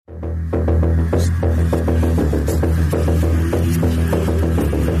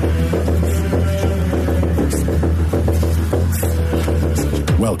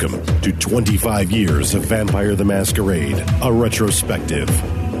Welcome to 25 Years of Vampire the Masquerade, a retrospective.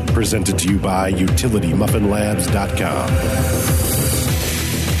 Presented to you by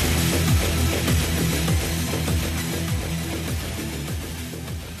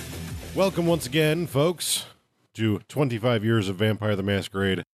UtilityMuffinLabs.com. Welcome once again, folks, to 25 Years of Vampire the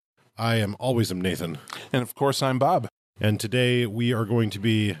Masquerade. I am Nathan. And of course, I'm Bob. And today we are going to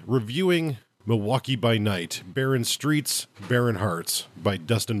be reviewing Milwaukee by Night, Barren Streets, Barren Hearts by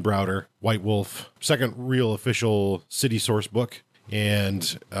Dustin Browder, White Wolf, second real official city source book,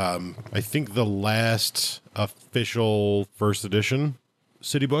 and I think the last official first edition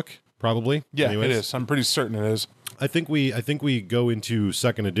city book, probably. Yeah, Anyways. It is. I'm pretty certain it is. I think we go into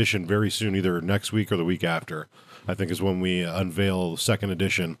second edition very soon, either next week or the week after. I think is when we unveil second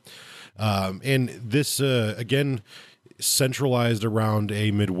edition. And this, again, centralized around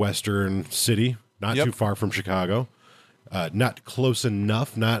a Midwestern city, not too far from Chicago, not close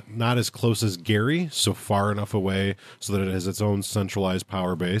enough, not as close as Gary, so far enough away so that it has its own centralized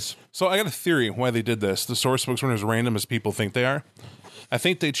power base. So I got a theory why they did this. The source books weren't as random as people think they are. I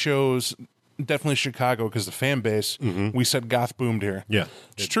think they chose definitely Chicago because the fan base, we said goth boomed here. Yeah.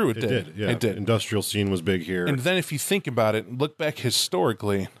 It's true, it did. Yeah. It did. Industrial scene was big here. And then if you think about it, look back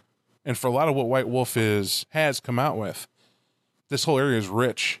historically, and for a lot of what White Wolf has come out with, this whole area is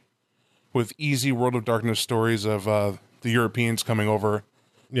rich with easy World of Darkness stories of the Europeans coming over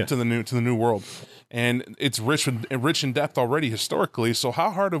to the new world, and it's rich in depth already historically. So how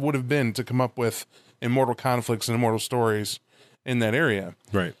hard it would have been to come up with immortal conflicts and immortal stories in that area,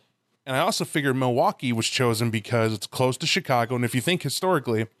 right? And I also figured Milwaukee was chosen because it's close to Chicago, and if you think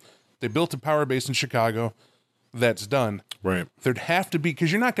historically, they built a power base in Chicago. That's done. Right. There'd have to be,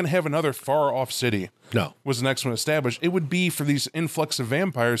 because you're not going to have another far off city. No. Was the next one established. It would be for these influx of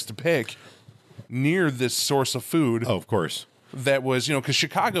vampires to pick near this source of food. Oh, of course. That was, because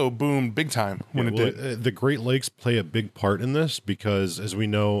Chicago boomed big time when it did. The Great Lakes play a big part in this because, as we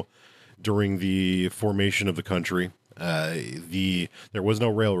know, during the formation of the country, there was no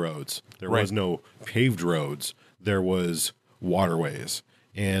railroads. There was no paved roads. There was waterways.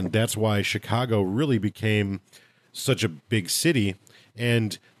 And that's why Chicago really became such a big city.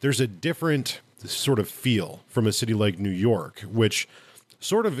 And there's a different sort of feel from a city like New York, which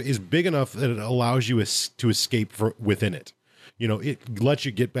sort of is big enough that it allows you to escape within it. It lets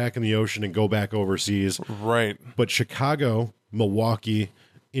you get back in the ocean and go back overseas. Right. But Chicago, Milwaukee,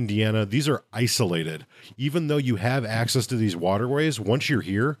 Indiana, these are isolated. Even though you have access to these waterways, once you're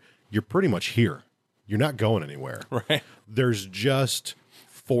here, you're pretty much here. You're not going anywhere. Right. There's just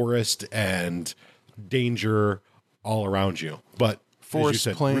forest and danger all around you. But forest, as you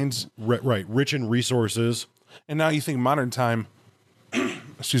said, plains. Right. Rich in resources. And now you think modern time,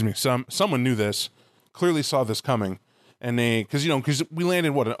 excuse me, someone knew this, clearly saw this coming. And because we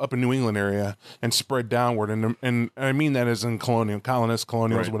landed up in New England area and spread downward, and I mean that as in colonials,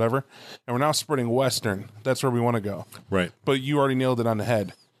 Right. whatever. And we're now spreading western. That's where we want to go. Right. But you already nailed it on the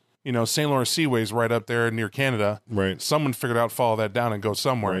head. St. Lawrence Seaway is right up there near Canada. Right. Someone figured out follow that down and go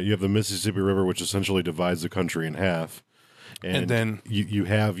somewhere. Right. You have the Mississippi River, which essentially divides the country in half. And then you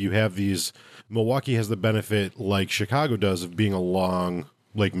have these. Milwaukee has the benefit, like Chicago does, of being along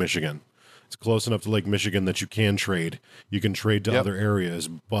Lake Michigan. It's close enough to Lake Michigan that you can trade. You can trade to other areas,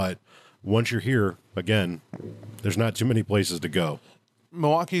 but once you're here, again, there's not too many places to go.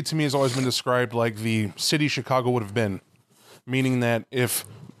 Milwaukee, to me, has always been described like the city Chicago would have been, meaning that if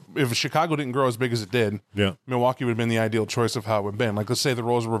Chicago didn't grow as big as it did, Milwaukee would have been the ideal choice of how it would have been. Like, let's say the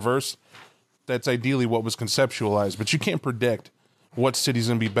roles were reversed. That's ideally what was conceptualized, but you can't predict what city's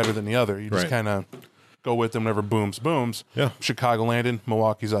going to be better than the other. You just kind of go with them whenever booms. Yeah. Chicago landed,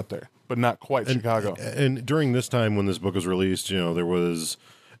 Milwaukee's up there, but not quite Chicago. And during this time when this book was released, there was,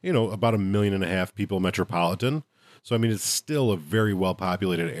 about 1.5 million people metropolitan. So, I mean, it's still a very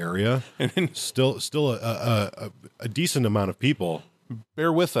well-populated area. And still a decent amount of people.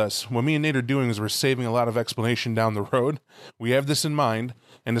 Bear with us. What me and Nate are doing is we're saving a lot of explanation down the road. We have this in mind,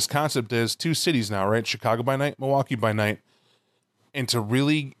 and this concept is 2 cities now, right? Chicago by night, Milwaukee by night. And to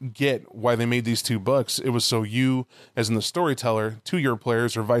really get why they made these 2 books, it was so you, as in the storyteller, to your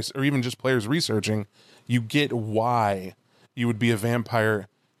players or even just players researching, you get why you would be a vampire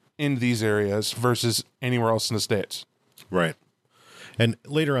in these areas versus anywhere else in the States. Right. And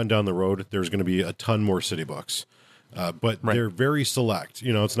later on down the road, there's going to be a ton more city books. But they're very select.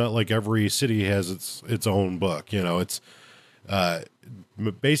 It's not like every city has its own book. It's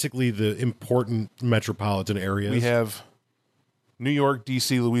basically the important metropolitan areas. We have New York,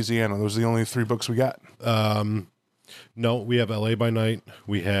 D.C., Louisiana. Those are the only 3 books we got. No, we have L.A. by night.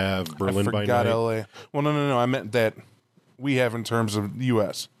 We have Berlin by night. I forgot L.A. Well, no. I meant that we have in terms of the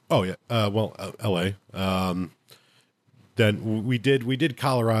U.S. Oh yeah. L.A. Then we did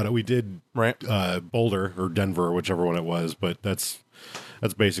Colorado. We did Right. Boulder or Denver, or whichever one it was. But that's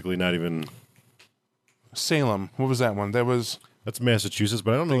basically not even. Salem. What was that one? That's Massachusetts,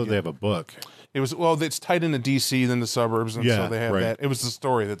 but I don't know that they have a book. It was, it's tied into DC, then the suburbs, and so they have that. It was the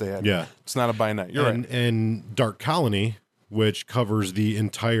story that they had. Yeah. It's not a by night. You're right. And Dark Colony, which covers the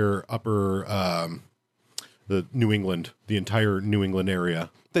entire upper, the entire New England area.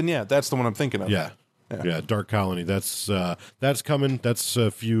 Then yeah, that's the one I'm thinking of. Yeah. Dark Colony. That's coming. That's a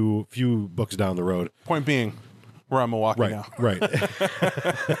few books down the road. Point being, we're on Milwaukee now. Right.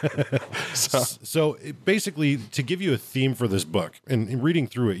 So basically, to give you a theme for this book, and in reading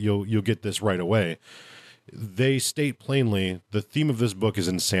through it, you'll get this right away. They state plainly the theme of this book is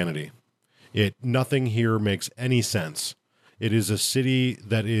insanity. Nothing here makes any sense. It is a city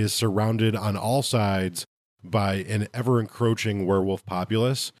that is surrounded on all sides by an ever-encroaching werewolf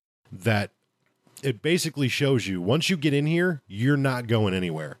populace that it basically shows you, once you get in here, you're not going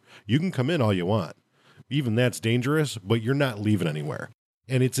anywhere. You can come in all you want. Even that's dangerous, but you're not leaving anywhere.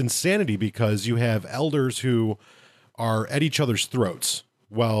 And it's insanity because you have elders who are at each other's throats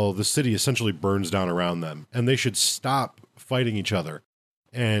while the city essentially burns down around them. And they should stop fighting each other.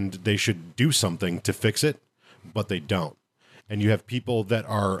 And they should do something to fix it, but they don't. And you have people that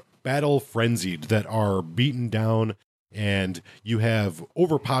are battle frenzied, that are beaten down, and you have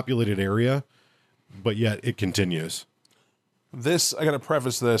overpopulated area, but yet it continues. This, I got to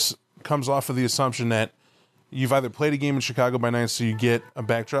preface this, comes off of the assumption that you've either played a game in Chicago by Night so you get a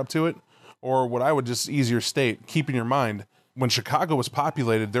backdrop to it, or what I would just easier state, keep in your mind, when Chicago was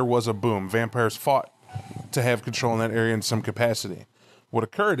populated, there was a boom. Vampires fought to have control in that area in some capacity. What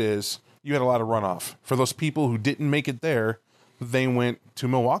occurred is you had a lot of runoff. For those people who didn't make it there, they went to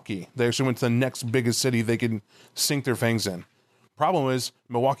Milwaukee. They actually went to the next biggest city they could sink their fangs in. Problem is,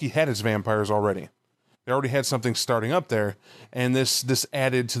 Milwaukee had its vampires already. They already had something starting up there, and this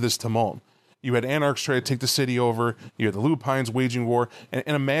added to this tumult. You had Anarchs try to take the city over. You had the Lupines waging war. And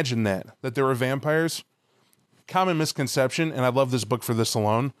imagine that there were vampires. Common misconception, and I love this book for this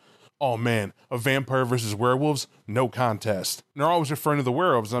alone. Oh, man, a vampire versus werewolves? No contest. And they're always referring to the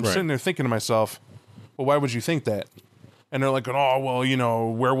werewolves. And I'm sitting there thinking to myself, well, why would you think that? And they're like, oh,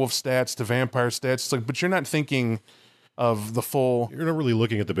 well, werewolf stats to vampire stats. It's like, but you're not thinking of the full... You're not really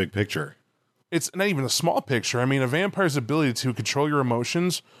looking at the big picture. It's not even a small picture. I mean, a vampire's ability to control your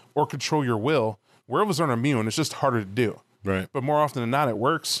emotions or control your will, werewolves aren't immune. It's just harder to do. Right. But more often than not, it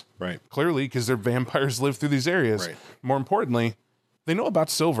works. Right. Clearly, because their vampires live through these areas. Right. More importantly, they know about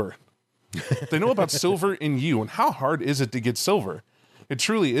silver. They know about silver in you. And how hard is it to get silver? It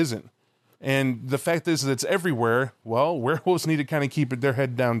truly isn't. And the fact is that it's everywhere. Well, werewolves need to kind of keep their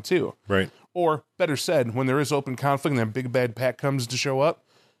head down too. Right. Or, better said, when there is open conflict and that big bad pack comes to show up,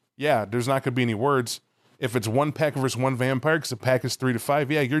 yeah, there's not going to be any words. If it's one pack versus one vampire, because the pack is 3 to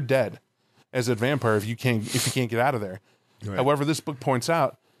 5, yeah, you're dead as a vampire if you can't get out of there. Right. However, this book points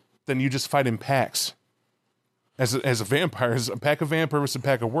out, then you just fight in packs. As a vampire, as a pack of vampires versus a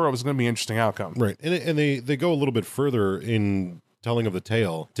pack of werewolves is going to be an interesting outcome. Right, and they go a little bit further in telling of the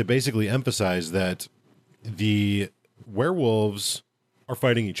tale to basically emphasize that the werewolves are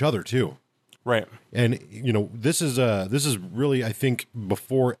fighting each other too. Right. And this is really, I think,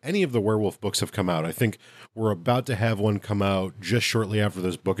 before any of the werewolf books have come out. I think we're about to have one come out just shortly after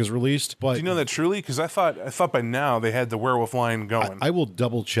this book is released. But do you know that truly? Because I thought by now they had the werewolf line going. I will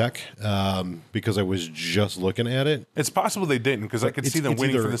double check because I was just looking at it. It's possible they didn't because I could see them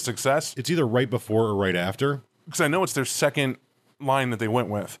waiting for the success. It's either right before or right after. Because I know it's their second line that they went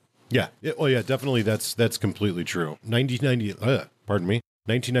with. Yeah. Definitely. That's completely true.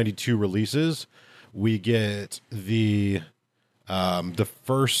 1992 releases, we get the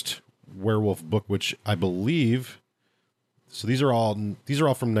first werewolf book, which I believe. So these are all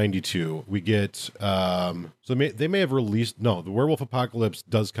from 92. We get they may have released. No, the Werewolf Apocalypse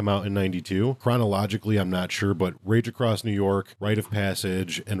does come out in 92. Chronologically, I'm not sure, but Rage Across New York, Rite of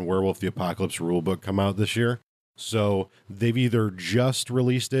Passage, and Werewolf the Apocalypse Rulebook come out this year. So they've either just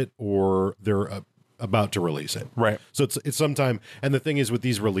released it or they're about to release it. Right. So it's sometime. And the thing is with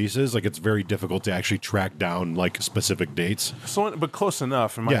these releases, like, it's very difficult to actually track down like specific dates. So, but close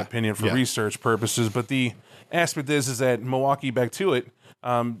enough, in my opinion, for research purposes. But the aspect is that Milwaukee, back to it,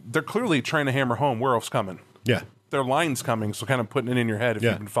 they're clearly trying to hammer home werewolves coming. Yeah. Their line's coming, so kind of putting it in your head if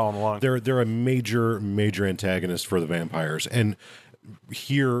you've been following along. They're a major antagonist for the vampires. And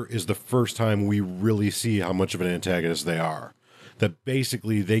here is the first time we really see how much of an antagonist they are. That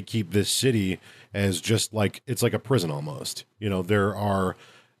basically they keep this city as just like, it's like a prison almost. There are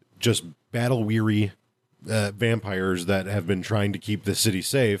just battle-weary vampires that have been trying to keep the city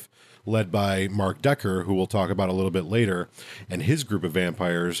safe, led by Mark Decker, who we'll talk about a little bit later, and his group of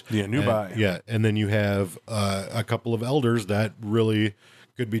vampires. The Anubai. And then you have a couple of elders that really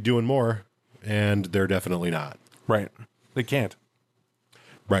could be doing more, and they're definitely not. Right. They can't.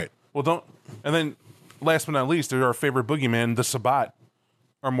 Right. Well, and then last but not least, there's our favorite boogeyman, the Sabbat,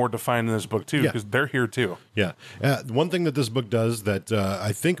 are more defined in this book too, because they're here too. Yeah. One thing that this book does that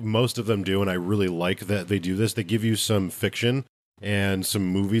I think most of them do, and I really like that they do this, they give you some fiction and some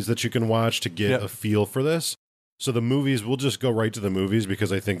movies that you can watch to get a feel for this. So the movies, we'll just go right to the movies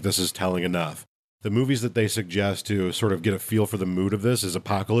because I think this is telling enough. The movies that they suggest to sort of get a feel for the mood of this is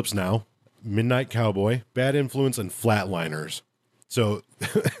Apocalypse Now, Midnight Cowboy, Bad Influence, and Flatliners. So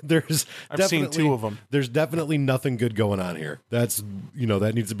I've seen 2 of them. There's definitely nothing good going on here. That's,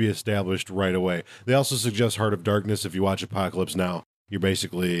 that needs to be established right away. They also suggest Heart of Darkness. If you watch Apocalypse Now, you're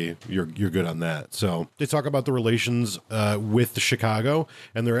good on that. So they talk about the relations with Chicago,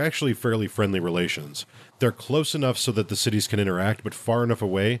 and they're actually fairly friendly relations. They're close enough so that the cities can interact, but far enough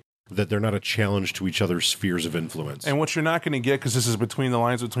away that they're not a challenge to each other's spheres of influence. And what you're not going to get, because this is between the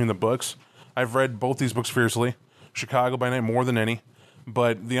lines between the books, I've read both these books fiercely. Chicago by Night more than any,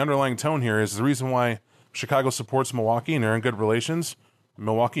 but the underlying tone here is the reason why Chicago supports Milwaukee and they're in good relations.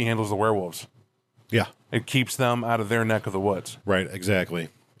 Milwaukee handles the werewolves. Yeah. It keeps them out of their neck of the woods. Right, exactly.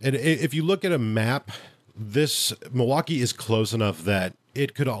 And if you look at a map, this Milwaukee is close enough that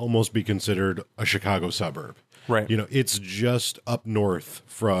it could almost be considered a Chicago suburb. Right. It's just up north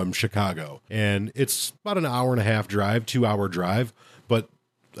from Chicago, and it's about an hour and a half drive, 2-hour drive, but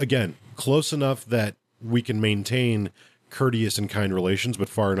again, close enough that we can maintain courteous and kind relations, but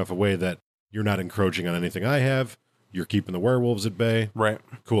far enough away that you're not encroaching on anything I have. You're keeping the werewolves at bay. Right.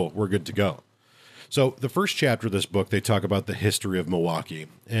 Cool. We're good to go. So the first chapter of this book, they talk about the history of Milwaukee,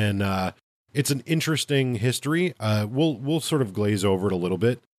 and it's an interesting history. We'll sort of glaze over it a little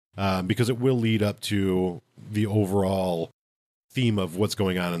bit because it will lead up to the overall theme of what's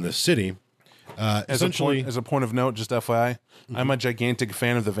going on in this city. As a point of note, just FYI, I'm a gigantic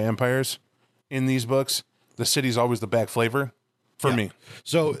fan of the vampires in these books. The city's always the back flavor for me.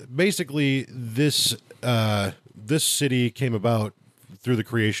 So basically, this city came about through the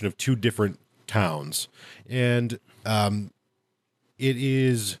creation of 2 different towns, and it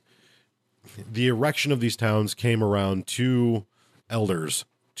is the erection of these towns came around 2 elder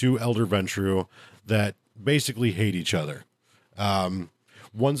Ventrue that basically hate each other.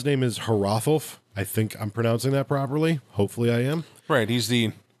 One's name is Hrothulf. I think I'm pronouncing that properly. Hopefully I am. Right. He's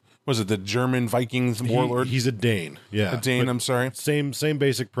the German Vikings warlord? He's a Dane. Yeah. A Dane, I'm sorry. Same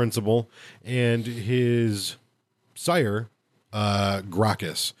basic principle. And his sire,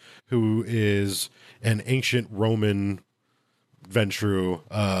 Gracchus, who is an ancient Roman Ventrue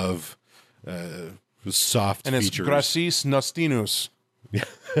of soft and features. And it's Gracchus Nostinus.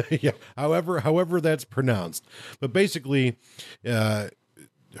 Yeah. However that's pronounced. But basically,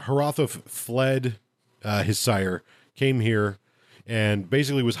 Hrothulf fled his sire, came here, and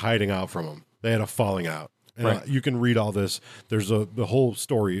basically was hiding out from him. They had a falling out. And right. You can read all this. There's the whole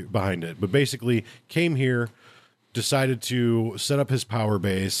story behind it. But basically, came here, decided to set up his power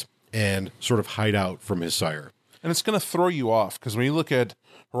base, and sort of hide out from his sire. And it's going to throw you off, because when you look at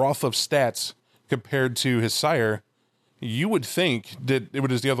Hrothulf's stats compared to his sire, you would think that it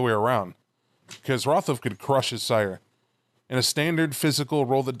was the other way around, because Hrothulf could crush his sire. In a standard physical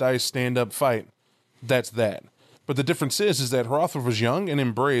roll the dice stand-up fight, that's that. But the difference is that Hrothulf was young and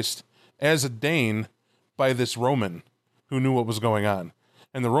embraced as a Dane by this Roman who knew what was going on.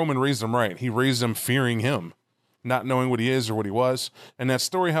 And the Roman raised him right. He raised him fearing him, not knowing what he is or what he was. And that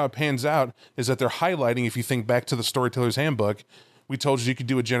story, how it pans out, is that they're highlighting, if you think back to the Storyteller's Handbook, we told you could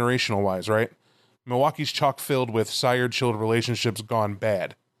do it generational-wise, right? Milwaukee's chock-filled with sire-child relationships gone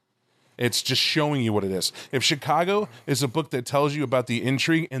bad. It's just showing you what it is. If Chicago is a book that tells you about the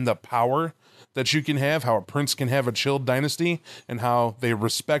intrigue and the power that you can have, how a prince can have a chilled dynasty, and how they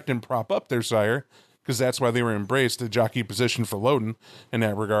respect and prop up their sire, because that's why they were embraced, a jockey position for Loden in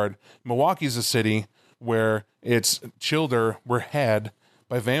that regard. Milwaukee's a city where its children were had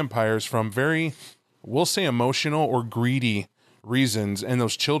by vampires from very, we'll say, emotional or greedy reasons, and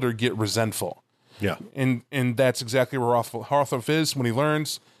those children get resentful. Yeah. And that's exactly where Hrothulf is when he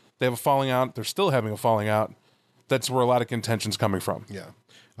learns they have a falling out. They're still having a falling out. That's where a lot of contention's coming from. Yeah.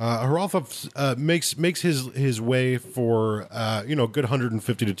 Hrothulf makes his way for a good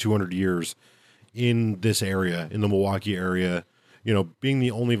 150 to 200 years in this area, in the Milwaukee area, being the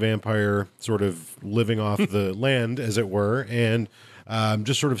only vampire sort of living off the land, as it were, and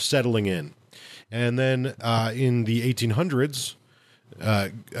just sort of settling in. And then in the 1800s,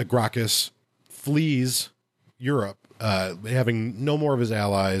 Gracchus flees Europe, having no more of his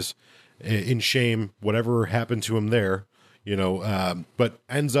allies in shame, whatever happened to him there, but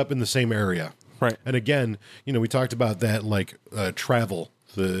ends up in the same area. Right. And again, we talked about that, like, travel,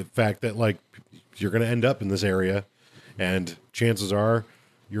 the fact that, like, you're going to end up in this area, and chances are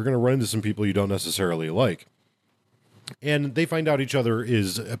you're going to run into some people you don't necessarily like. And they find out each other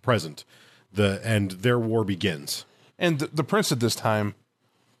is present, and their war begins. And the prince at this time,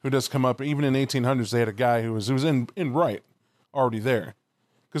 who does come up, even in 1800s, they had a guy who was in right already there.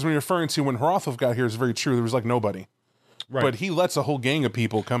 Because when you're referring to when Hrothulf got here, it's very true. There was like nobody. Right. But he lets a whole gang of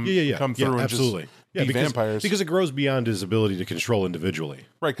people come through and absolutely. just be vampires. Because it grows beyond his ability to control individually.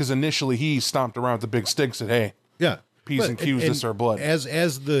 Right, because initially he stomped around with the big stick, said, hey, P's and Q's, this is our blood. As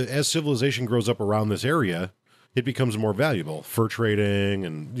civilization grows up around this area, it becomes more valuable. Fur trading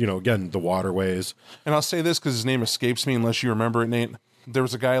and, again, the waterways. And I'll say this because his name escapes me unless you remember it, Nate. There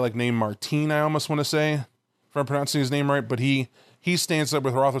was a guy named Martine, I almost want to say, if I'm pronouncing his name right, but he stands up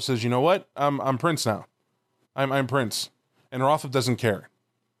with Hrothulf and says, you know what? I'm prince now. I'm prince. And Hrothulf doesn't care.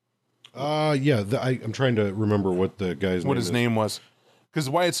 I'm trying to remember what the guy's what his name was. Because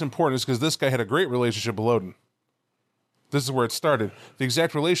why it's important is because this guy had a great relationship with Loden. This is where it started. The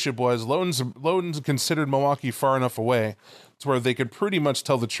exact relationship was Loden's considered Milwaukee far enough away to where they could pretty much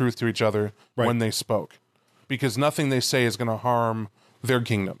tell the truth to each other when they spoke. Because nothing they say is going to harm their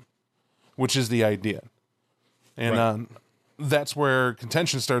kingdom, which is the idea. And that's where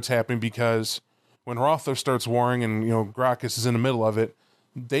contention starts happening, because when Hrothulf starts warring and, Gracchus is in the middle of it,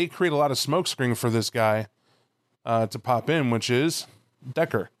 they create a lot of smokescreen for this guy to pop in, which is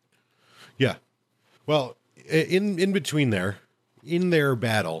Decker. Yeah. Well, in between there, in their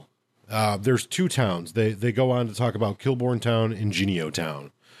battle, there's two towns. They go on to talk about Kilbourne Town and Genio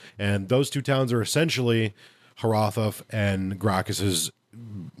Town. And those two towns are essentially Hrothulf and Gracchus's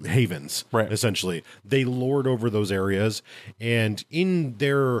havens, essentially. They lord over those areas, and in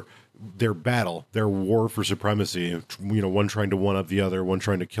their battle, their war for supremacy, one trying to one up the other, one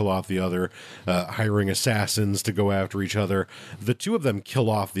trying to kill off the other, hiring assassins to go after each other, the two of them kill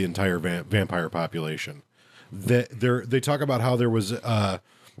off the entire vampire population. They talk about how there was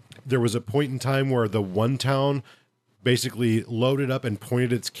a point in time where the one town basically loaded up and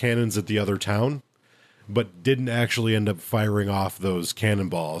pointed its cannons at the other town, but didn't actually end up firing off those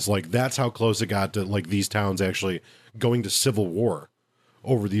cannonballs. Like, that's how close it got to, like, these towns actually going to civil war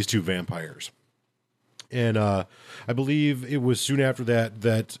over these two vampires. And I believe it was soon after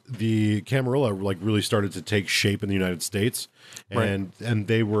that the Camarilla, like, really started to take shape in the United States. And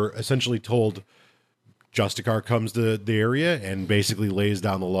they were essentially told, Justicar comes to the area and basically lays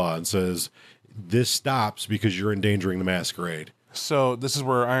down the law and says, this stops because you're endangering the masquerade. So this is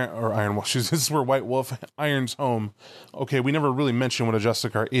where this is where White Wolf irons home. Okay, we never really mentioned what a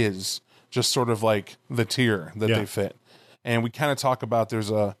Justicar is, just sort of like the tier that they fit. And we kind of talk about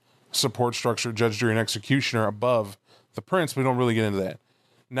there's a support structure, judge, jury, and executioner above the prince. We don't really get into that.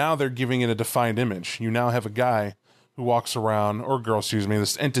 Now they're giving it a defined image. You now have a guy who walks around, or girl, excuse me,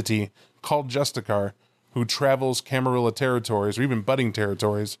 this entity called Justicar, who travels Camarilla territories, or even budding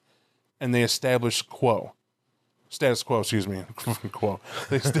territories, and they establish status quo, excuse me, quo.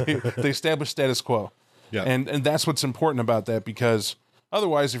 They establish status quo. Yeah. And that's what's important about that, because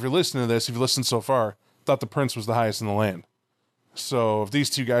otherwise, if you're listening to this, if you've listened so far, thought the prince was the highest in the land. So if these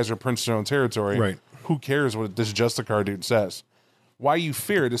two guys are prince in their own territory, who cares what this Justicar dude says? Why you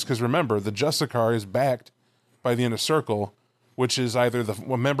fear it is because, remember, the Justicar is backed by the Inner Circle, which is either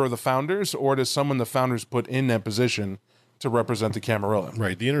a member of the Founders or it is someone the Founders put in that position to represent the Camarilla.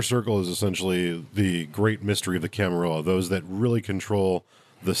 Right. The Inner Circle is essentially the great mystery of the Camarilla, those that really control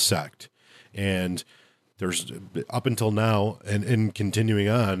the sect. And there's, up until now and continuing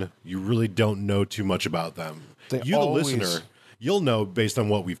on, you really don't know too much about them. The listener, you'll know based on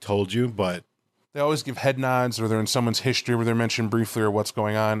what we've told you, but they always give head nods, or they're in someone's history where they're mentioned briefly or what's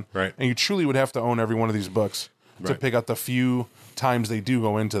going on. Right. And you truly would have to own every one of these books to pick out the few times they do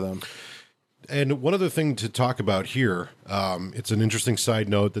go into them. And one other thing to talk about here, it's an interesting side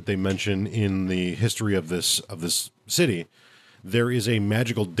note that they mention in the history of this city. There is a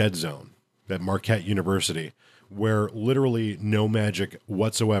magical dead zone at Marquette University where literally no magic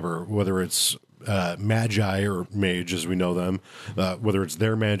whatsoever, whether it's magi or mage as we know them, whether it's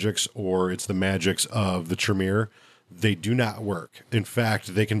their magics or it's the magics of the Tremere, they do not work. In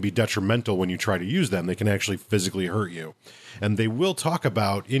fact, they can be detrimental when you try to use them. They can actually physically hurt you. And they will talk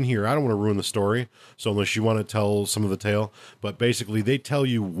about in here, I don't want to ruin the story, so unless you want to tell some of the tale, but basically they tell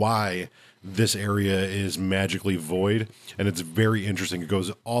you why this area is magically void, and it's very interesting. It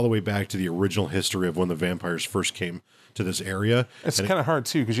goes all the way back to the original history of when the vampires first came to this area. It's kind of hard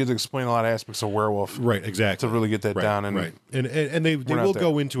too because you have to explain a lot of aspects of werewolf, right? Exactly, to really get that down. And and they will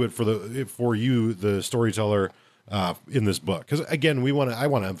go into it for you, the storyteller, in this book, because again, I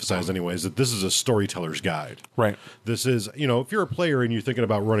want to emphasize anyways that this is a storyteller's guide. Right. This is, if you're a player and you're thinking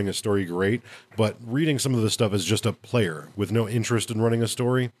about running a story, great, but reading some of the stuff as just a player with no interest in running a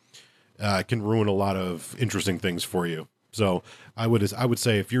story can ruin a lot of interesting things for you. So I would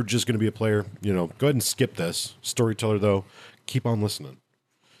say if you're just going to be a player, go ahead and skip this. Storyteller though, keep on listening.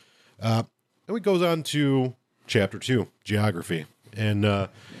 And it goes on to chapter 2, geography, and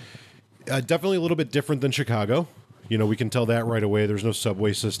definitely a little bit different than Chicago. We can tell that right away. There's no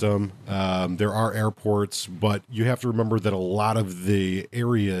subway system. There are airports, but you have to remember that a lot of the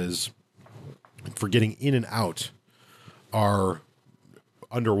areas for getting in and out are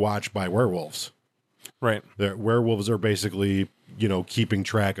under watch by werewolves. Right. The werewolves are basically, keeping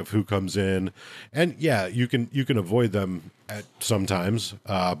track of who comes in, and yeah, you can avoid them at sometimes,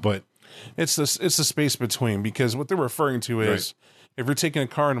 but it's the space between, because what they're referring to is if you're taking a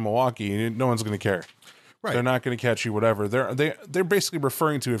car into Milwaukee, no one's going to care. Right. They're not going to catch you, whatever. They're basically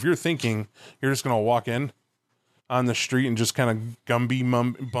referring to if you're thinking you're just going to walk in on the street and just kind of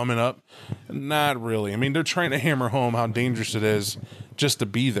bumming up. Not really. I mean, they're trying to hammer home how dangerous it is just to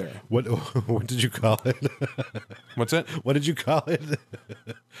be there. What did you call it? What's it? What did you call it?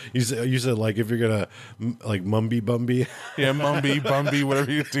 You said like if you're gonna like Mumby Bumby. Yeah, Mumby Bumby,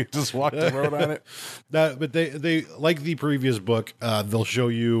 whatever you do, just walk the road on it. No, but they like the previous book. They'll show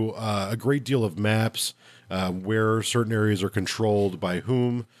you a great deal of maps where certain areas are controlled by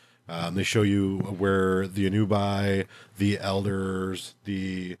whom. They show you where the Anubai, the Elders,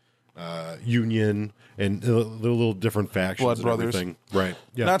 the Union, and the little different factions. Blood and Brothers. everything. Right.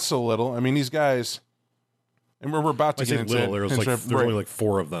 Yeah. Not so little. I mean, these guys, and we're about to I get say into little. There's only like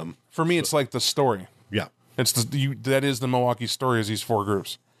 4 of them. For me, it's like the story. Yeah. It's that is the Milwaukee story, is these 4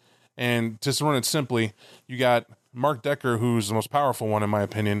 groups. And just to run it simply, you got Mark Decker, who's the most powerful one in my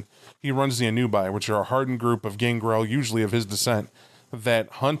opinion. He runs the Anubai, which are a hardened group of gangrel, usually of his descent, that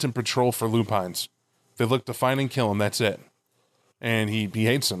hunt and patrol for lupines. They look to find and kill him. That's it. And he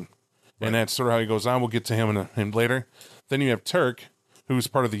hates them. Right. And that's sort of how he goes on. We'll get to him later. Then you have Turk, who's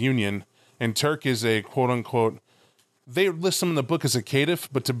part of the Union. And Turk is a quote-unquote, they list him in the book as a caitiff,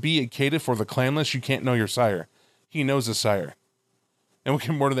 but to be a caitiff or the clanless, you can't know your sire. He knows his sire. And we'll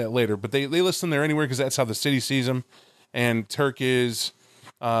get more to that later. But they list him there anywhere because that's how the city sees him. And Turk is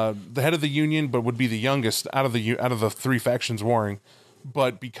the head of the Union, but would be the youngest out of the 3 factions warring.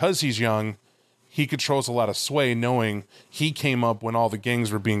 But because he's young, he controls a lot of sway, knowing he came up when all the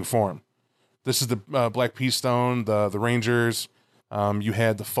gangs were being formed. This is the Black Peastone, the Rangers. You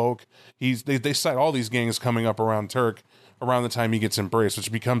had the Folk. They cite all these gangs coming up around Turk around the time he gets embraced,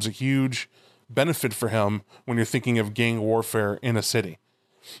 which becomes a huge benefit for him when you're thinking of gang warfare in a city.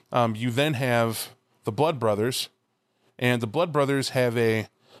 You then have the Blood Brothers, and the Blood Brothers have an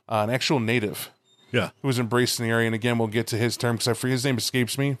actual native. Yeah, who was embraced in the area, and again, we'll get to his term because his name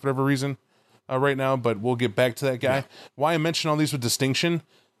escapes me for whatever reason right now. But we'll get back to that guy. Yeah. Why I mention all these with distinction?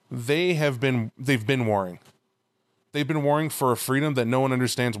 They've been warring. They've been warring for a freedom that no one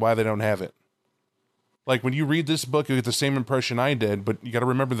understands why they don't have it. Like when you read this book, you get the same impression I did, but you got to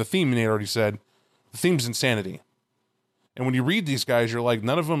remember the theme. Nate already said the theme's insanity. And when you read these guys, you're like,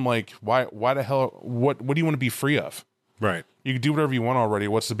 none of them like, why the hell? What do you want to be free of? Right. You can do whatever you want already.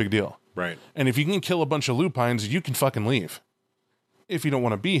 What's the big deal? Right. And if you can kill a bunch of lupines, you can fucking leave. If you don't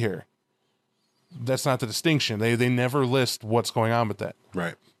want to be here. That's not the distinction. They never list what's going on with that.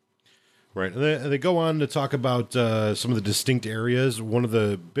 Right. Right. And they go on to talk about some of the distinct areas. One of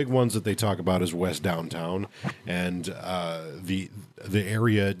the big ones that they talk about is West Downtown and the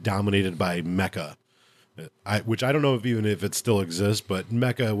area dominated by Mecca. Which I don't know if it still exists, but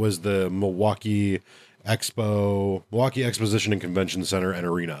Mecca was the Milwaukee Exposition and Convention Center and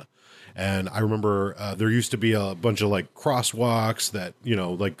Arena. And I remember there used to be a bunch of like crosswalks that,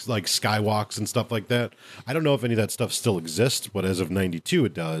 like skywalks and stuff like that. I don't know if any of that stuff still exists, but as of 92,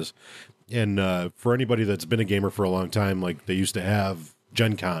 it does. And for anybody that's been a gamer for a long time, like they used to have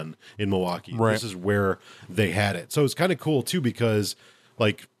Gen Con in Milwaukee. Right. This is where they had it. So it's kind of cool too, because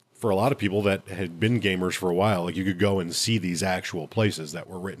like for a lot of people that had been gamers for a while, like you could go and see these actual places that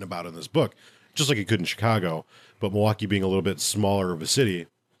were written about in this book, just like you could in Chicago. But Milwaukee being a little bit smaller of a city,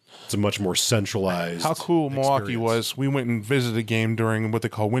 it's a much more centralized. How cool experience. Milwaukee was. We went and visited a game during what they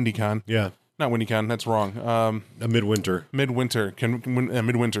call WindyCon. Yeah. Not WindyCon, that's wrong. A Midwinter. Midwinter Con.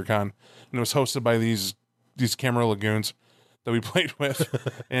 And it was hosted by these Camarilla Lagoons. that we played with,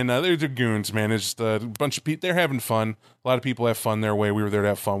 and they're goons, man. It's just a bunch of people. They're having fun. A lot of people have fun their way. We were there to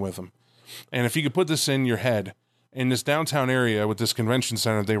have fun with them. And if you could put this in your head, in this downtown area with this convention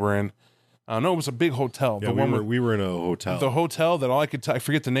center they were in, no, it was a big hotel. Yeah, we were in a hotel. The hotel that all I could I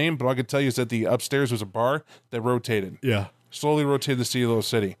forget the name, but all I could tell you is that the upstairs was a bar that rotated. Yeah. Slowly rotated the little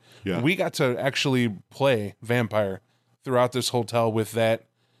city. Yeah. We got to actually play Vampire throughout this hotel with that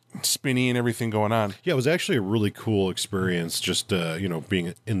spinny and everything going on. Yeah, it was actually a really cool experience just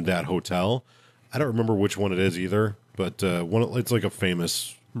being in that hotel. I don't remember which one it is either, but it's like a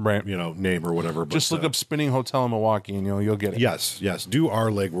famous name or whatever. But, just look up spinning hotel in Milwaukee and you'll get it. Yes. Do our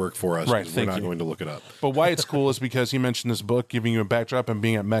legwork for us. Right, we're not going to look it up. But why it's cool is because he mentioned this book giving you a backdrop and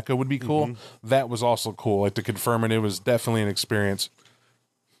being at Mecca would be cool. Mm-hmm. That was also cool. Like to confirm it was definitely an experience.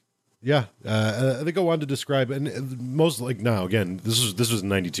 Yeah, they go on to describe, and most now again, this was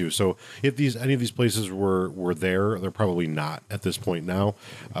 92. So if any of these places were there, they're probably not at this point now.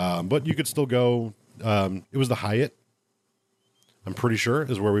 But you could still go. It was the Hyatt. I'm pretty sure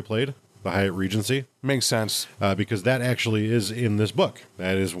is where we played, the Hyatt Regency. Makes sense. Because that actually is in this book.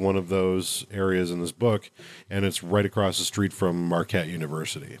 That is one of those areas in this book, and it's right across the street from Marquette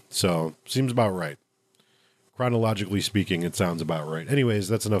University. So seems about right. Chronologically speaking, it sounds about right. Anyways,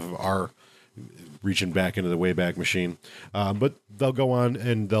 that's enough of our reaching back into the Wayback Machine. But they'll go on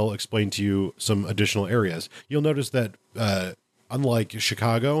and they'll explain to you some additional areas. You'll notice that unlike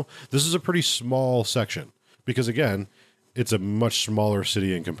Chicago, this is a pretty small section because, again, it's a much smaller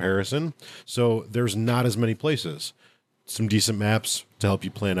city in comparison. So there's not as many places. Some decent maps to help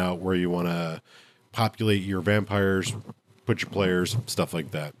you plan out where you want to populate your vampires, put your players, stuff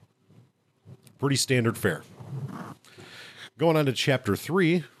like that. Pretty standard fare. Going on to chapter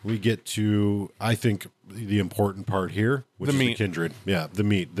 3, we get to, I think, the important part here, which is the kindred. Yeah, the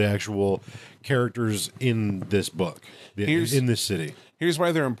meat, the actual characters in this book, in this city. Here's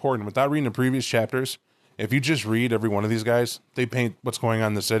why they're important. Without reading the previous chapters, if you just read every one of these guys, they paint what's going on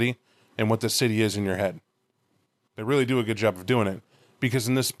in the city and what the city is in your head. They really do a good job of doing it. Because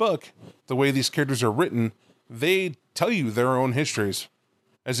in this book, the way these characters are written, they tell you their own histories.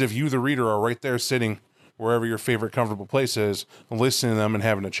 As if you, the reader, are right there sitting wherever your favorite comfortable place is, listening to them and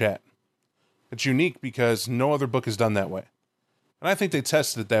having a chat. It's unique because no other book is done that way. And I think they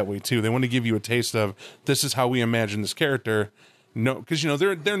tested it that way too. They want to give you a taste of, this is how we imagine this character. No, because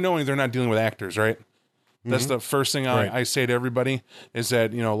they're knowing they're not dealing with actors, right? That's the first thing I say to everybody is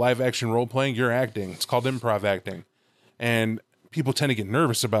that, live action role playing, you're acting. It's called improv acting. And people tend to get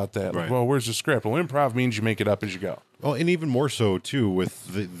nervous about that. Like, well, where's the script? Well, improv means you make it up as you go. Oh, and even more so, too, with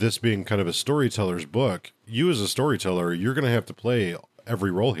this being kind of a storyteller's book, you as a storyteller, you're going to have to play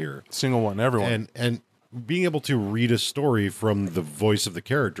every role here. Single one, everyone. And being able to read a story from the voice of the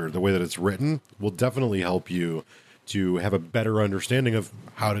character, the way that it's written, will definitely help you to have a better understanding of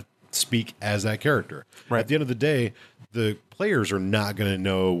how to speak as that character. Right. At the end of the day, the players are not going to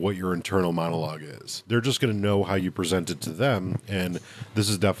know what your internal monologue is. They're just going to know how you present it to them, and this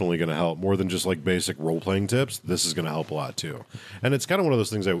is definitely going to help. More than just like basic role-playing tips, this is going to help a lot too. And it's kind of one of those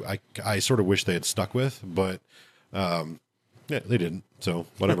things I sort of wish they had stuck with, but yeah, they didn't, so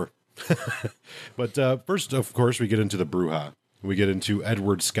whatever. But first, of course, we get into the Brujah. We get into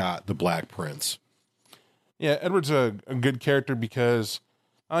Edward Scott, the Black Prince. Yeah, Edward's a good character because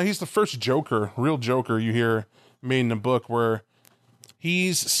he's the first Joker, real Joker you hear made in a book where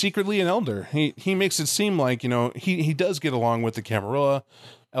he's secretly an elder. He makes it seem like, he does get along with the Camarilla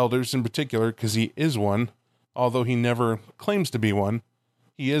elders in particular because he is one, although he never claims to be one.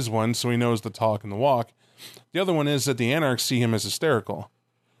 He is one, so he knows the talk and the walk. The other one is that the Anarchs see him as hysterical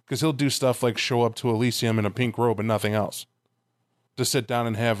because he'll do stuff like show up to Elysium in a pink robe and nothing else. To sit down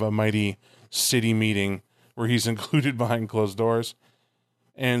and have a mighty city meeting where he's included behind closed doors.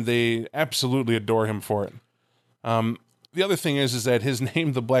 And they absolutely adore him for it. The other thing is that his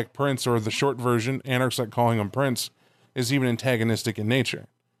name, the Black Prince, or the short version, Anarchs like calling him Prince, is even antagonistic in nature.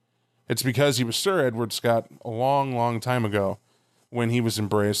 It's because he was Sir Edward Scott a long, long time ago when he was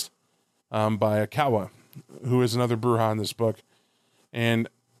embraced by Akawa, who is another Brujah in this book. And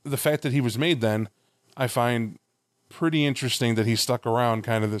the fact that he was made then, I find pretty interesting that he stuck around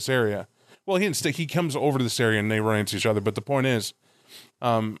kind of this area. Well, he didn't stick. He comes over to this area and they run into each other. But the point is,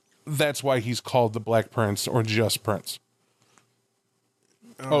 that's why he's called the Black Prince or just Prince.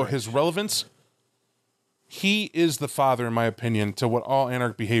 His relevance? He is the father, in my opinion, to what all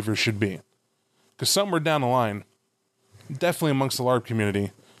Anarch behavior should be. Because somewhere down the line, definitely amongst the LARP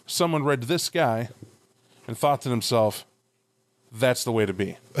community, someone read this guy and thought to himself, that's the way to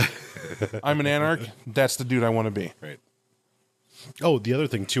be. I'm an Anarch. That's the dude I want to be. Right. Oh, the other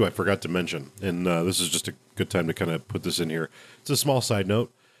thing too, I forgot to mention, and this is just a good time to kind of put this in here. It's a small side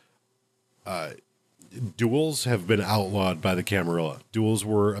note. Duels have been outlawed by the Camarilla. Duels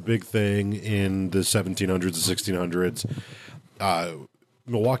were a big thing in the 1700s and 1600s.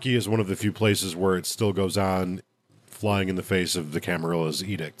 Milwaukee is one of the few places where it still goes on, flying in the face of the Camarilla's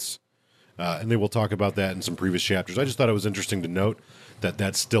edicts. And they will talk about that in some previous chapters. I just thought it was interesting to note that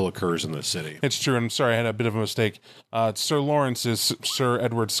that still occurs in this city. It's true. And sorry, I had a bit of a mistake. Sir Lawrence is Sir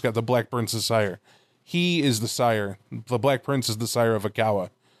Edward Scott, the Black Prince's sire. He is the sire. The Black Prince is the sire of Akawa,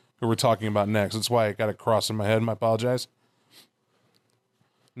 who we're talking about next. That's why I got a cross in my head. I apologize.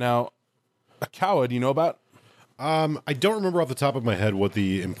 Now, Akawa, do you know about? I don't remember off the top of my head what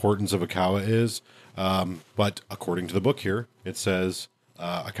the importance of Akawa is, but according to the book here, it says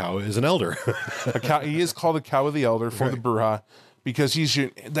Akawa is an elder. He is called Akawa the Elder for the Brujah because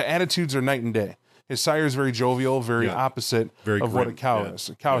the attitudes are night and day. His sire is very jovial, very opposite of what Akawa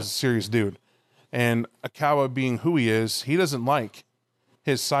is. Akawa is a serious dude. And Akawa, being who he is, he doesn't like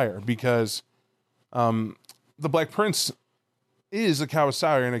his sire because the Black Prince is Akawa's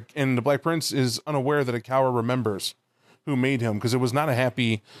sire, and the Black Prince is unaware that Akawa remembers who made him, because it was not a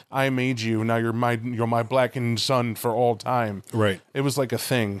happy, I made you, now you're my blackened son for all time. Right. It was like a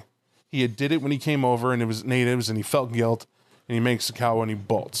thing. He did it when he came over, and it was natives, and he felt guilt, and he makes Akawa, and he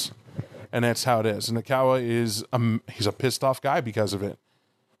bolts. And that's how it is. And Akawa is, he's a pissed off guy because of it.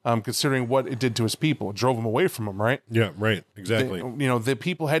 Considering what it did to his people. It drove him away from him, right? Yeah, right. Exactly. The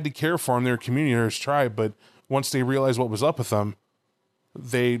people had to care for him, their community, their tribe, but once they realized what was up with them,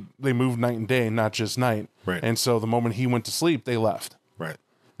 they moved night and day, not just night. Right. And so the moment he went to sleep, they left. Right.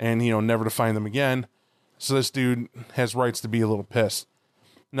 And, never to find them again. So this dude has rights to be a little pissed.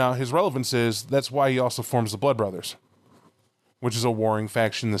 Now, his relevance is, that's why he also forms the Blood Brothers, which is a warring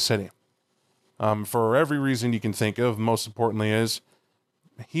faction in the city. For every reason you can think of, most importantly is,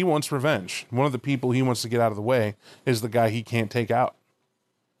 he wants revenge. One of the people he wants to get out of the way is the guy he can't take out.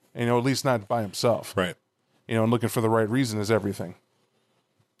 And, at least not by himself. Right. And looking for the right reason is everything.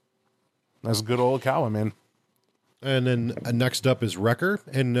 That's good old Akawa, man. And then next up is Wrecker,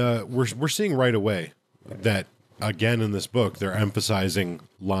 and we're seeing right away that, again, in this book, they're emphasizing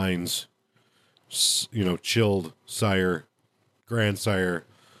lines, chilled, sire, grandsire.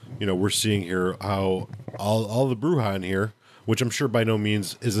 We're seeing here how all the Brujah in here, which I'm sure by no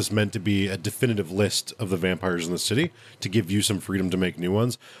means is this meant to be a definitive list of the vampires in the city to give you some freedom to make new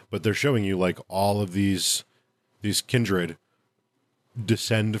ones, but they're showing you like all of these kindred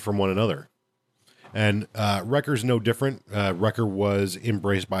descend from one another. And Wrecker's no different. Wrecker was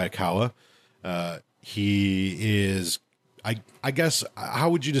embraced by Akawa. He is, I guess, how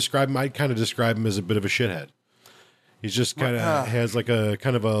would you describe him? I'd kind of describe him as a bit of a shithead. He's just kind of has like a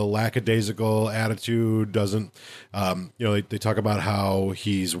kind of a lackadaisical attitude. Doesn't, they talk about how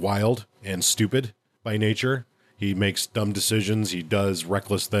he's wild and stupid by nature. He makes dumb decisions. He does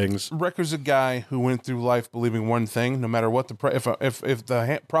reckless things. Wrecker's a guy who went through life believing one thing, no matter what if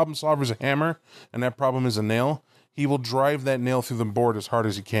the problem solver is a hammer and that problem is a nail, he will drive that nail through the board as hard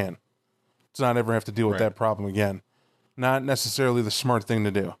as he can to not ever have to deal with that problem again. Not necessarily the smart thing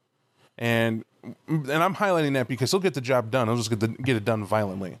to do. And I'm highlighting that because he'll get the job done. He'll just get it done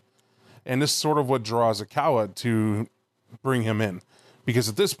violently. And this is sort of what draws Akawa to bring him in. Because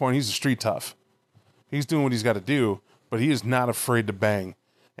at this point, he's a street tough. He's doing what he's got to do, but he is not afraid to bang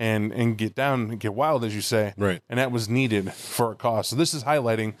and get down and get wild, as you say. Right. And that was needed for a cause. So this is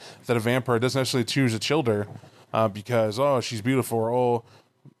highlighting that a vampire doesn't necessarily choose a childer because, she's beautiful, or,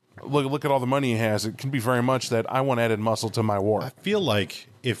 look at all the money he has. It can be very much that I want added muscle to my war. I feel like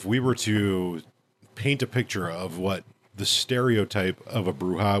if we were to paint a picture of what the stereotype of a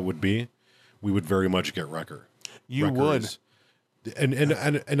Brujah would be, we would very much get Wrecker. You would. And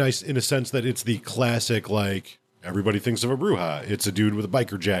I, in a sense that it's the classic, like, everybody thinks of a Brujah. It's a dude with a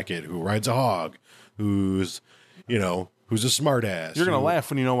biker jacket who rides a hog, who's a smart ass. You're going to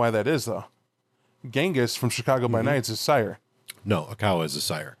laugh when you know why that is, though. Genghis from Chicago by Night is his sire. No, Akawa is a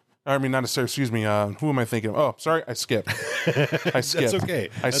sire. I mean, not a sire, excuse me. Who am I thinking of? Oh, sorry, I skipped. That's okay.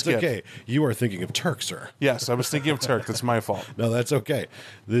 That's okay. You are thinking of Turk, sir. Yes, I was thinking of Turk. That's my fault. No, that's okay.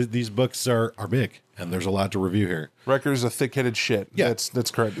 These books are big, and there's a lot to review here. Wrecker's a thick-headed shit. Yeah. That's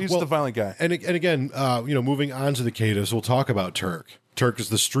correct. He's the violent guy. And again, moving on to the Caitiffs, we'll talk about Turk. Turk is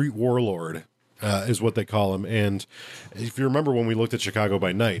the street warlord, is what they call him. And if you remember when we looked at Chicago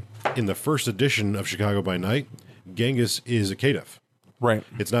by Night, in the first edition of Chicago by Night, Genghis is a caitiff. Right.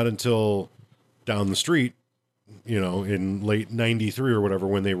 It's not until down the street, in late 93 or whatever,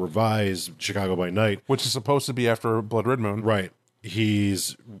 when they revised Chicago by Night. Which is supposed to be after Blood Red Moon. Right.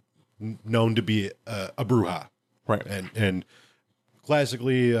 He's known to be a Brujah. Right. And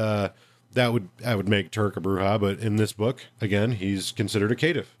classically, that would make Turk a Bruja, but in this book, again, he's considered a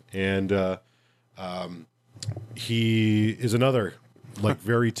caitiff, and he is another like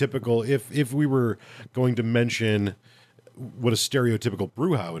very typical. If we were going to mention what a stereotypical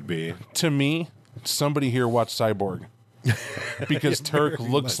Bruja would be, To me, somebody here watched Cyborg. Because Turk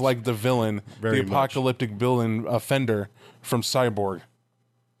looks like the villain, Very the apocalyptic villain offender from Cyborg.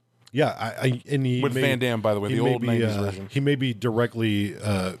 yeah, and he With Van Damme, by the way, he the may old be, 90s version. He may be directly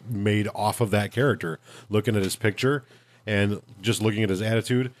made off of that character. Looking at his picture and just looking at his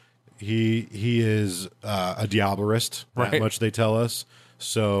attitude, he is a Diablerist. That Right. much they tell us.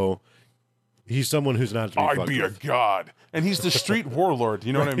 So he's someone who's not to be I'd fucked be a with. god. And he's the street warlord,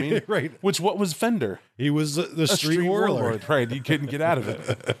 you know what I mean? Right. What was Fender? He was the A street warlord. Right. You couldn't get out of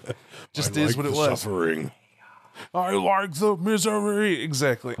it. Just I is like what it the was. Suffering. I like the misery.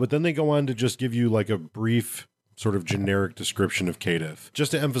 Exactly. But then they go on to just give you like a brief sort of generic description of Caitiff,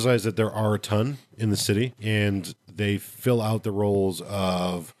 just to emphasize that there are a ton in the city, and they fill out the roles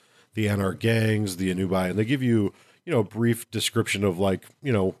of the Anarch gangs, the Anubai, and they give you, a brief description of like,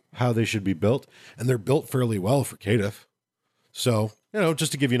 how they should be built, and they're built fairly well for Caitiff. So,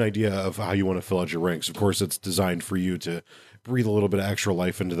 just to give you an idea of how you want to fill out your ranks. Of course, it's designed for you to breathe a little bit of extra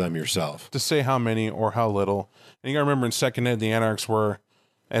life into them yourself. To say how many or how little. And you got to remember in second ed, the Anarchs were,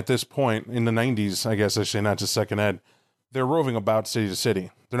 at this point in the 90s, I guess I say, not just second ed, they're roving about city to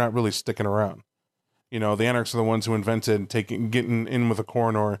city. They're not really sticking around. The Anarchs are the ones who invented getting in with a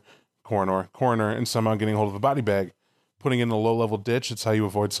coroner, and somehow getting hold of a body bag, putting it in a low-level ditch. It's how you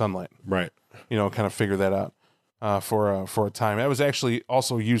avoid sunlight. Right. Kind of figure that out for a time. That was actually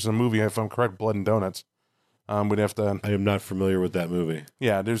also used in a movie, if I'm correct, Blood and Donuts. We'd have to. I am not familiar with that movie.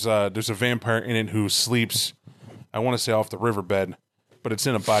 Yeah, there's a vampire in it who sleeps, I want to say off the riverbed, but it's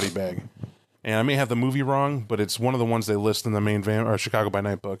in a body bag. And I may have the movie wrong, but it's one of the ones they list in the main Chicago by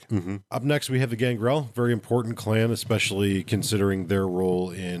Night book. Mm-hmm. Up next, we have the Gangrel, very important clan, especially considering their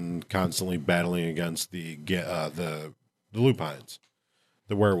role in constantly battling against the Lupines,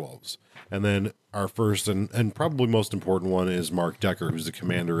 the werewolves. And then our first and probably most important one is Mark Decker, who's the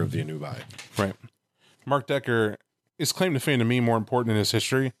commander of the Anubai. Right. Mark Decker, his claim to fame to me, more important in his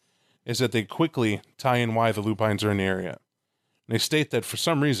history, is that they quickly tie in why the Lupines are in the area. They state that for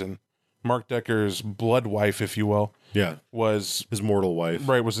some reason, Mark Decker's blood wife, if you will, was his mortal wife.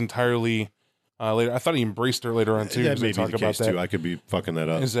 Right, was entirely later. I thought he embraced her later on too. That may be talk the about case that. too. I could be fucking that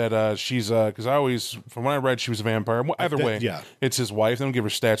up. Is that she's because I always, from what I read, she was a vampire. Either way, it's his wife. They don't give her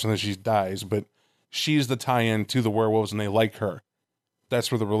stats unless she dies, but she's the tie-in to the werewolves, and they like her.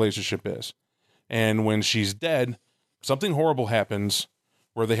 That's where the relationship is. And when she's dead, something horrible happens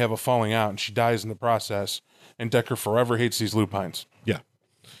where they have a falling out, and she dies in the process. And Decker forever hates these Lupines. Yeah.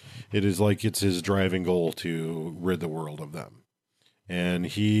 It is like it's his driving goal to rid the world of them. And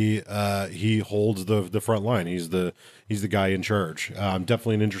he holds the front line. He's the guy in charge.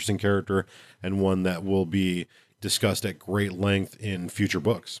 Definitely an interesting character, and one that will be discussed at great length in future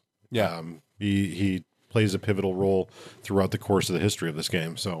books. Yeah. He plays a pivotal role throughout the course of the history of this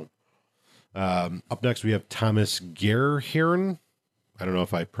game. So up next we have Thomas Gerhirn. I don't know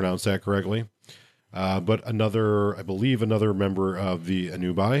if I pronounced that correctly. But I believe another member of the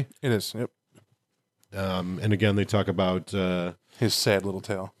Anubai. It is. Yep. And again, they talk about his sad little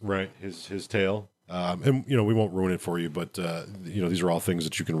tale. Right, his tale. And we won't ruin it for you, but these are all things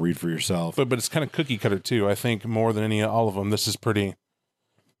that you can read for yourself. But it's kind of cookie cutter too. I think more than all of them, this is pretty.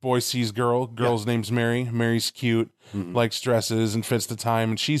 Boy sees girl. Girl's name's Mary. Mary's cute, likes dresses and fits the time.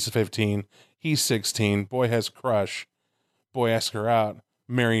 And she's 15. He's 16. Boy has a crush. Boy asks her out.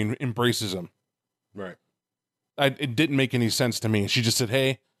 Mary embraces him. Right. It didn't make any sense to me. She just said,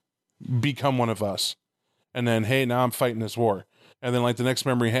 "Hey, become one of us." And then, "Hey, now I'm fighting this war." And then, like, the next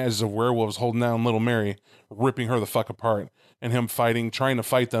memory he has is of werewolves holding down little Mary, ripping her the fuck apart, and him trying to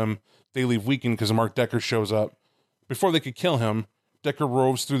fight them. They leave weakened because Mark Decker shows up. Before they could kill him, Decker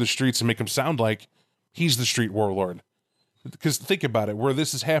roves through the streets and make him sound like he's the street warlord. Because think about it, where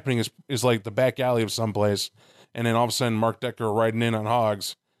this is happening is like the back alley of someplace, and then all of a sudden Mark Decker riding in on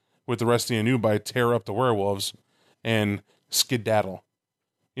hogs with the rest of the Anubai, tear up the werewolves and skedaddle.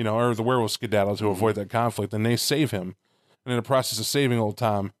 Or the werewolves skedaddle to avoid that conflict, and they save him. And in the process of saving old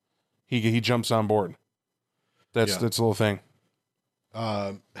Tom, he jumps on board. That's a little thing.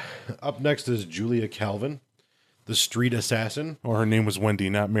 Up next is Julia Calvin, the street assassin. Or her name was Wendy,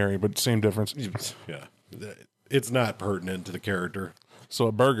 not Mary, but same difference. Yeah. It's not pertinent to the character. So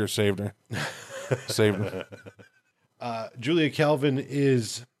a burger saved her. Saved her. Julia Calvin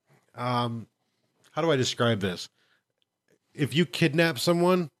is, how do I describe this? If you kidnap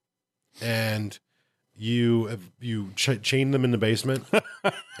someone and you chained them in the basement,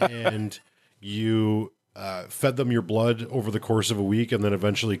 and you fed them your blood over the course of a week, and then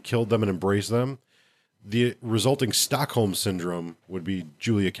eventually killed them and embraced them. The resulting Stockholm syndrome would be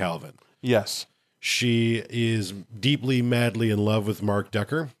Julia Calvin. Yes. She is deeply, madly in love with Mark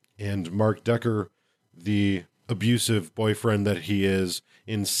Decker, and Mark Decker, the abusive boyfriend that he is,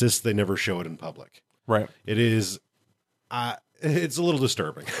 insists they never show it in public. Right. It is, it's a little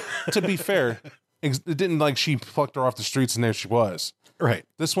disturbing. To be fair, it didn't like she plucked her off the streets and there she was. Right.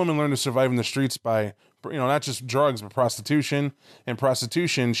 This woman learned to survive in the streets by, not just drugs, but prostitution. And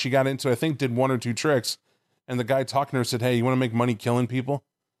prostitution, she got into, I think, did 1 or 2 tricks. And the guy talking to her said, "Hey, you want to make money killing people?"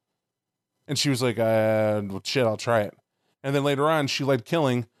 And she was like, well, shit, I'll try it. And then later on, she liked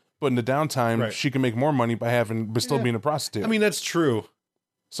killing, but in the downtime, she can make more money by still being a prostitute. I mean, that's true.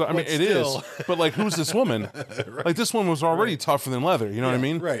 So, I mean, it is. But, like, who's this woman? Right. Like, this one was already tougher than leather. You know what I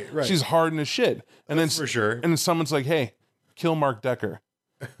mean? Right. She's hard as shit. And that's then, for sure. And then someone's like, "Hey, kill Mark Decker."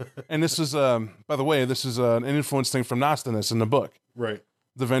 And this is, by the way, this is an influence thing from Nostinus in the book. Right.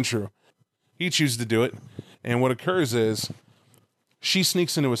 The Ventru. He chooses to do it. And what occurs is she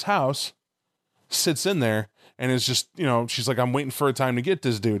sneaks into his house, sits in there, and is just, she's like, "I'm waiting for a time to get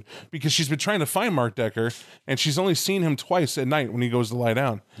this dude," because she's been trying to find Mark Decker, and she's only seen him twice at night when he goes to lie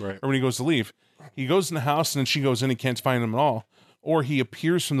down, right, or when he goes to leave. He goes in the house, and then she goes in and can't find him at all, or he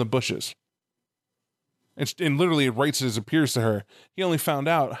appears from the bushes. And literally it writes as it appears to her. He only found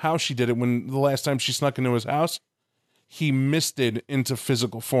out how she did it when the last time she snuck into his house, he misted into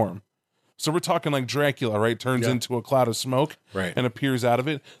physical form. So we're talking like Dracula, right? Turns into a cloud of smoke, right, and appears out of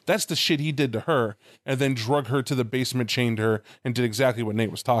it. That's the shit he did to her, and then drug her to the basement, chained her, and did exactly what Nate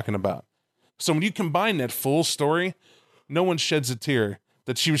was talking about. So when you combine that full story, no one sheds a tear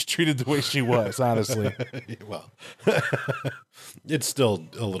that she was treated the way she was, honestly. Well, it's still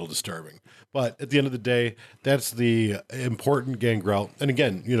a little disturbing. But at the end of the day, that's the important Gangrel. And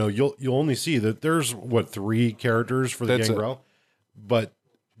again, you'll only see that there's 3 characters for the Gangrel, but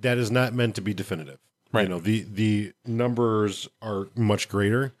that is not meant to be definitive. Right. The numbers are much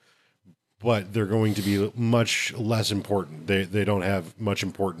greater, but they're going to be much less important. They don't have much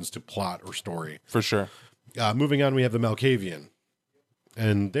importance to plot or story. For sure. Moving on, we have the Malkavian,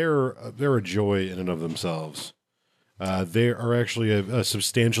 and they're a joy in and of themselves. They are actually a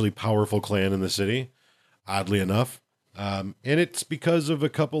substantially powerful clan in the city, oddly enough. And it's because of a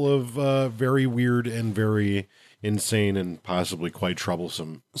couple of very weird and very insane and possibly quite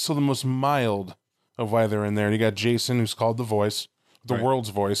troublesome. So the most mild of why they're in there, you got Jason, who's called the Voice, the world's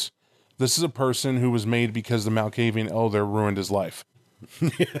voice. This is a person who was made because the Malkavian elder ruined his life.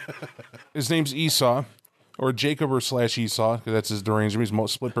 His name's Esau, or Jacob or / Esau, because that's his derangement. He's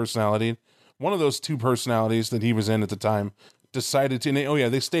most split personality. One of those 2 personalities that he was in at the time decided to,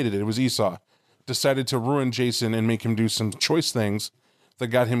 they stated it was Esau, decided to ruin Jason and make him do some choice things that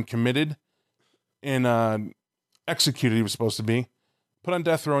got him committed and executed. He was supposed to be put on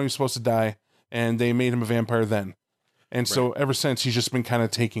death row. He was supposed to die, and they made him a vampire then. And so ever since, he's just been kind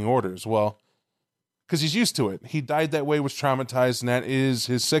of taking orders. Well, because he's used to it. He died that way, was traumatized, and that is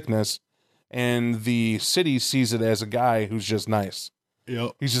his sickness. And the city sees it as a guy who's just nice.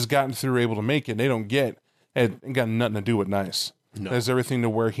 Yep. He's just gotten through, able to make it. They don't get it. Ain't got nothing to do with nice. No. There's everything to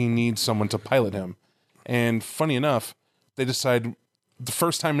where he needs someone to pilot him. And funny enough, they decide the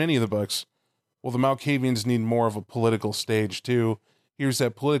first time in any of the books, well, the Malkavians need more of a political stage too. Here's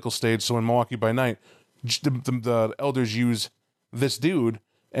that political stage. So in Milwaukee by Night, the elders use this dude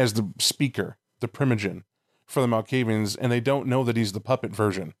as the speaker, the primogen for the Malkavians, and they don't know that he's the puppet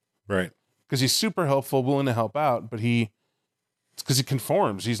version. Right. Because he's super helpful, willing to help out, but it's because he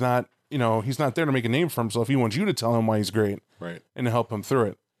conforms. He's not, he's not there to make a name for himself. He wants you to tell him why he's great, right, and to help him through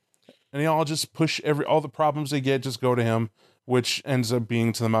it. And they all just push all the problems they get, just go to him, which ends up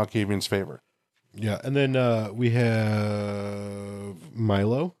being to the Malkavians' favor. Yeah, and then we have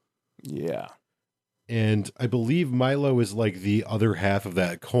Milo. Yeah, and I believe Milo is like the other half of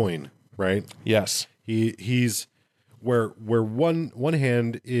that coin, right? Yes, he's where one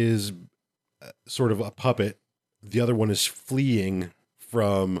hand is sort of a puppet, the other one is fleeing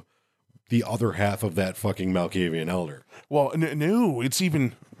from the other half of that fucking Malkavian elder. Well, no, it's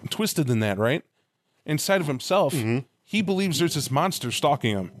even twisted than that, right? Inside of himself, he believes there's this monster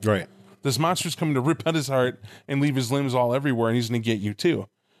stalking him. Right. This monster's coming to rip out his heart and leave his limbs all everywhere, and he's going to get you too.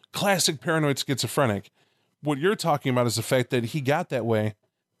 Classic paranoid schizophrenic. What you're talking about is the fact that he got that way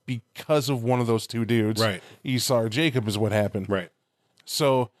because of one of those 2 dudes. Right. Esau or Jacob is what happened. Right.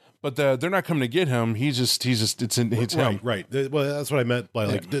 So, but they're not coming to get him. It's him. Right. Well, that's what I meant by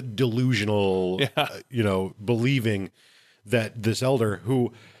like delusional, believing that this elder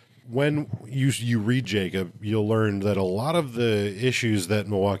who when you read Jacob, you'll learn that a lot of the issues that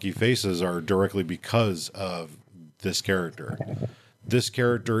Milwaukee faces are directly because of this character. This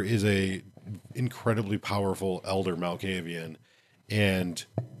character is a incredibly powerful elder Malkavian, and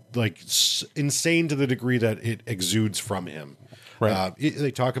like insane to the degree that it exudes from him. Right.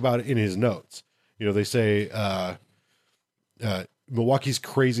 They talk about it in his notes. You know, they say Milwaukee's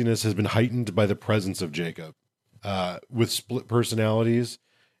craziness has been heightened by the presence of Jacob. With split personalities,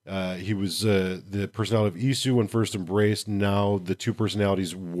 he was the personality of Isu when first embraced. Now the two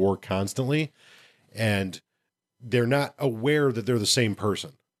personalities war constantly, and they're not aware that they're the same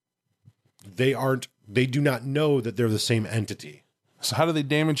person. They do not know that they're the same entity. So how do they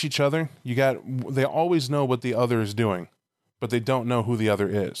damage each other? They always know what the other is doing, but they don't know who the other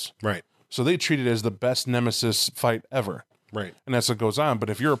is. Right. So they treat it as the best nemesis fight ever. Right. And that's what goes on. But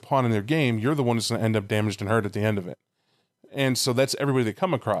if you're a pawn in their game, you're the one who's going to end up damaged and hurt at the end of it. And so that's everybody they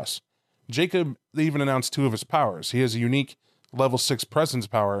come across. Jacob, they even announced 2 of his powers. He has a unique level 6 presence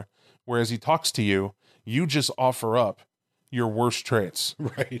power, whereas he talks to you, you just offer up your worst traits.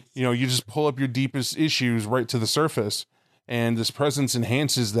 Right. You know, you just pull up your deepest issues right to the surface, and this presence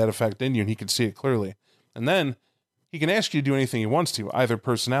enhances that effect in you, and he can see it clearly. And then he can ask you to do anything he wants to, either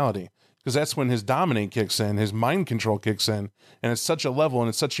personality, because that's when his dominate kicks in, his mind control kicks in, and it's such a level and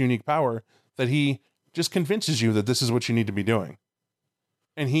it's such a unique power that he just convinces you that this is what you need to be doing.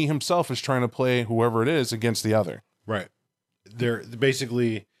 And he himself is trying to play whoever it is against the other. Right. They're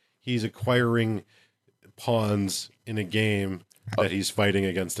basically, he's acquiring pawns in a game that he's fighting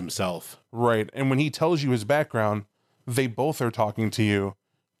against himself. Right. And when he tells you his background, they both are talking to you,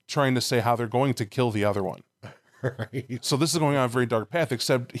 trying to say how they're going to kill the other one. Right. So this is going on a very dark path,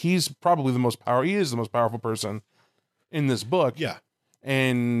 except he's probably he is the most powerful person in this book. Yeah.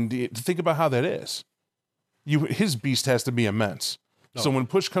 And think about how that is. His beast has to be immense. So when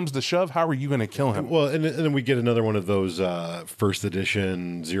push comes to shove, how are you going to kill him? Well, and then we get another one of those first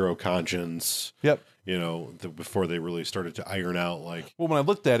edition Zero Conscience. Yep. You know, before they really started to iron out like. Well, when I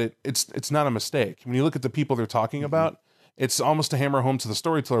looked at it, it's not a mistake. When you look at the people they're talking about, it's almost to hammer home to the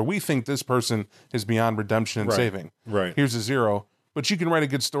storyteller. We think this person is beyond redemption and saving. Right. Here's a zero. But you can write a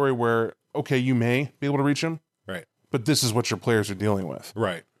good story where, okay, you may be able to reach him. Right. But this is what your players are dealing with.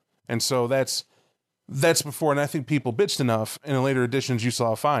 Right. And so that's before, and I think people bitched enough. And in later editions, you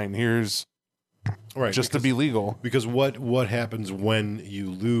saw, fine, here's just to be legal. Because what happens when you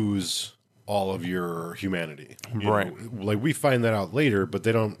lose all of your humanity? Right. Like we find that out later, but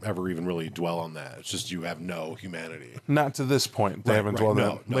they don't ever even really dwell on that. It's just you have no humanity. Not to this point. They haven't dwelled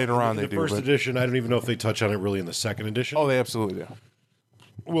on it. Later on, they do. The first edition, I don't even know if they touch on it really in the second edition. Oh, they absolutely do.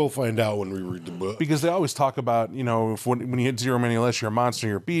 We'll find out when we read the book. Because they always talk about, you know, when you hit 0 many less, you're a monster,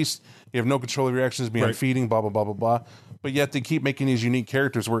 you're a beast. You have no control of your actions beyond feeding, blah, blah, blah, blah, blah. But yet they keep making these unique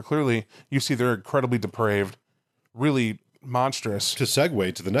characters where clearly you see they're incredibly depraved, really monstrous. To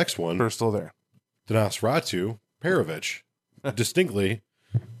segue to the next one. They're still there. The Nosferatu, Perovich. Distinctly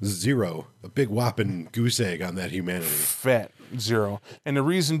 0. A big whopping goose egg on that humanity. Fat 0. And the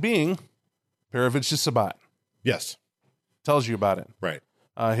reason being, Perovich is Sabbat. Yes. Tells you about it. Right.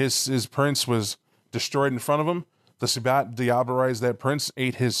 His prince was destroyed in front of him. The Sabbat diabolized that prince,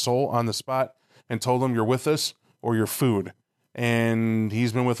 ate his soul on the spot, and told him, you're with us or you're food. And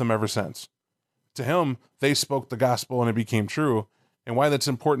he's been with them ever since. To him, they spoke the gospel and it became true. And why that's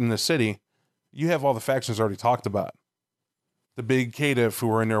important in the city, you have all the factions already talked about. The big Kadif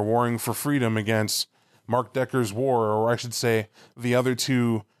who are in there warring for freedom against Mark Decker's war, or I should say the other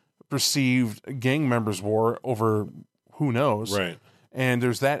 2 perceived gang members' war over who knows. Right. And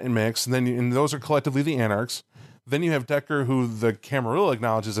there's that in mix. And then and those are collectively the Anarchs. Then you have Decker, who the Camarilla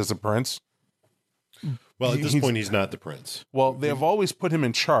acknowledges as a prince. Well, at this point, he's not the prince. Well, they have always put him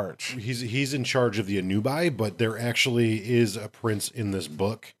in charge. He's in charge of the Anubai, but there actually is a prince in this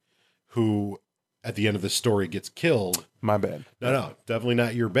book who, at the end of the story, gets killed. My bad. No, definitely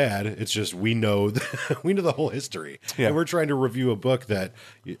not your bad. It's just we know we know the whole history, and we're trying to review a book that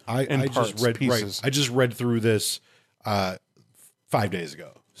I just read. Pieces. Right, I just read through this 5 days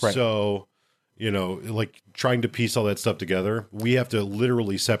ago. Right. So, you know, like trying to piece all that stuff together, we have to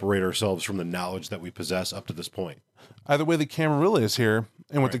literally separate ourselves from the knowledge that we possess up to this point. Either way, the Camarilla is here,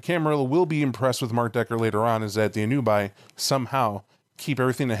 and what the Camarilla will be impressed with Mark Decker later on is that the Anubai somehow keep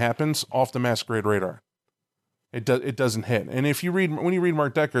everything that happens off the Masquerade radar. It doesn't hit. And when you read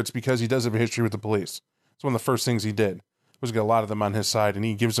Mark Decker, it's because he does have a history with the police. It's one of the first things he did was get a lot of them on his side, and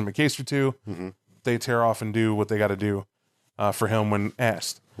he gives them a case or 2. Mm-hmm. They tear off and do what they got to do for him when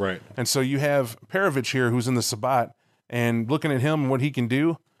asked. Right. And so you have Perovich here, who's in the Sabbat, and looking at him and what he can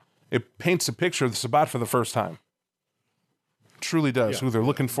do, it paints a picture of the Sabbat for the first time. truly does. Yeah. Who they're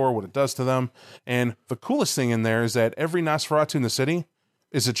looking for, what it does to them. And the coolest thing in there is that every Nosferatu in the city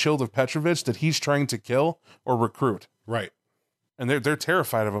is a Childe of Petrovich that he's trying to kill or recruit. Right. And they're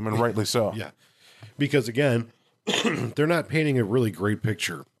terrified of him, and rightly so. Yeah. Because again, they're not painting a really great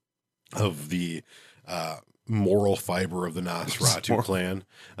picture of the moral fiber of the Nosferatu clan.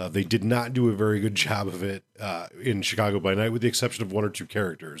 They did not do a very good job of it in Chicago by Night, with the exception of one or two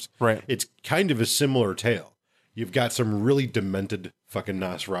characters. Right. It's kind of a similar tale. You've got some really demented fucking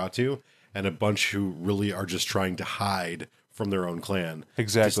Nosferatu and a bunch who really are just trying to hide from their own clan.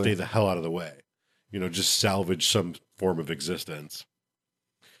 Exactly. To stay the hell out of the way. You know, just salvage some form of existence.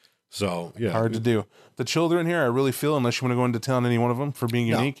 So, yeah. Hard to do. The children here, I really feel, unless you want to go into town on any one of them for being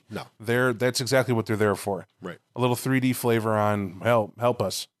unique, no. that's exactly what they're there for. Right. A little 3D flavor on help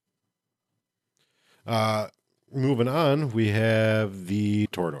us. Moving on, we have the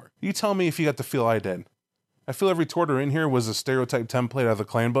Toreador. You tell me if you got the feel I did. I feel every Toreador in here was a stereotype template out of the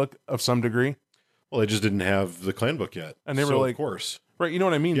clan book of some degree. Well, they just didn't have the clan book yet. And they were like, of course. Right, you know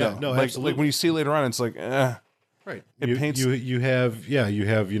what I mean, Yeah, though? no, like absolutely. when you see it later on, it's like, Right. It paints. You have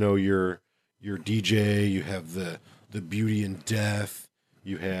you know your DJ, you have the beauty and death,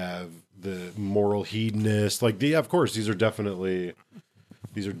 you have the moral hedonist. Like of course these are definitely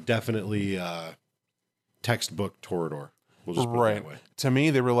textbook Toreador. We'll just put it right. that way. To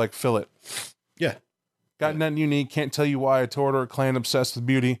me, they were like, fill it. Yeah. Got nothing unique. Can't tell you why a Toreador clan obsessed with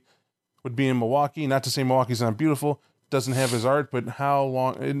beauty would be in Milwaukee. Not to say Milwaukee's not beautiful. Doesn't have his art, but how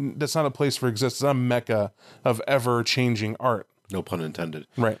long? And that's not a place for existence. It's not a mecca of ever-changing art. No pun intended.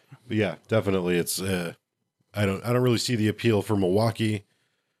 Right. But yeah, definitely it's I don't really see the appeal for Milwaukee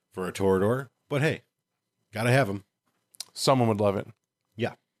for a Toreador, but hey, gotta have them. Someone would love it.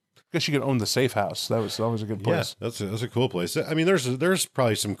 Yeah. Guess you could own the Safe House. That was always a good place. Yeah, that's a cool place. I mean, there's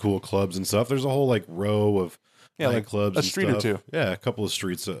probably some cool clubs and stuff. There's a whole like row of Like nightclubs, a and street or stuff. two. Yeah, a couple of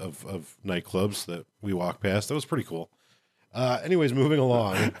streets of nightclubs that we walked past. That was pretty cool. Anyways, moving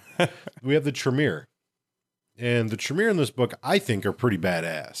along, we have the Tremere, and the Tremere in this book I think are pretty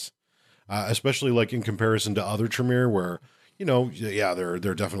badass, especially like in comparison to other Tremere where. You know, yeah, they're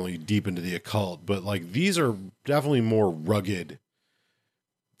definitely deep into the occult, but like these are definitely more rugged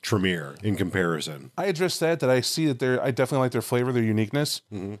Tremere in comparison. I addressed that I see that I definitely like their flavor, their uniqueness.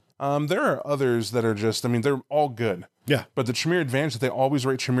 Mm-hmm. There are others that are just, I mean, they're all good. Yeah. But the Tremere advantage that they always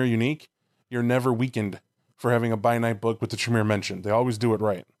rate Tremere unique, you're never weakened for having a by night book with the Tremere mentioned. They always do it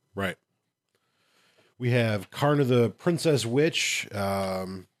right. Right. We have Karna the Princess Witch,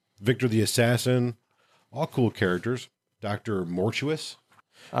 Victor the Assassin, all cool characters. Dr. Mortuus.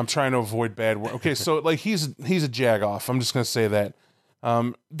 I'm trying to avoid bad words. Okay, so like he's a jagoff. I'm just gonna say that.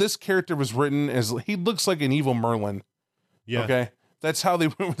 This character was written as he looks like an evil Merlin. Yeah. Okay. That's how they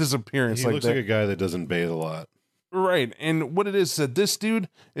went with his appearance. He looks like a guy that doesn't bathe a lot. Right. And what it is that this dude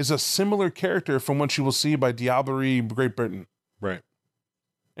is a similar character from what you will see by Diablerie, Great Britain. Right.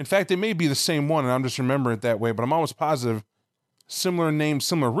 In fact, it may be the same one, and I'm just remembering it that way, but I'm almost positive similar names,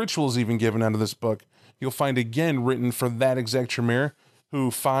 similar rituals even given out of this book. You'll find again written for that exact Tremere who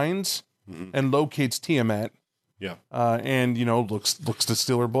finds and locates Tiamat. Yeah. And, you know, looks to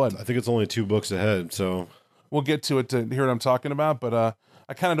steal her blood. I think it's only 2 books ahead, so. We'll get to it to hear what I'm talking about, but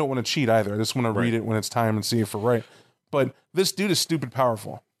I kind of don't want to cheat either. I just want to read it when it's time and see if we're right. But this dude is stupid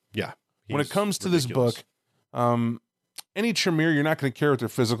powerful. Yeah. When it comes to ridiculous. this book, any Tremere, you're not going to care what their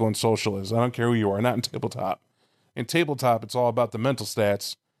physical and social is. I don't care who you are, not in Tabletop. In Tabletop, it's all about the mental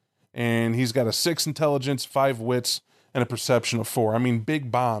stats. And he's got a 6 intelligence, 5 wits, and a perception of 4. I mean,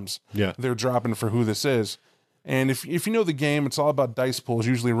 big bombs they're dropping for who this is. And if you know the game, it's all about dice pools,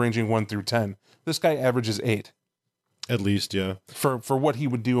 usually ranging 1 through 10. This guy averages 8. At least, yeah. For what he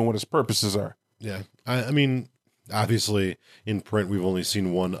would do and what his purposes are. Yeah. I mean, obviously, in print, we've only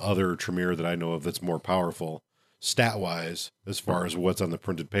seen one other Tremere that I know of that's more powerful, stat-wise, as far as what's on the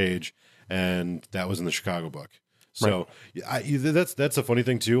printed page, and that was in the Chicago book. So that's a funny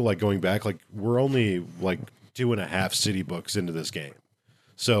thing too. Like going back, like we're only like 2.5 city books into this game.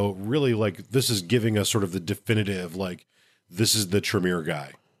 So really like this is giving us sort of the definitive, like this is the Tremere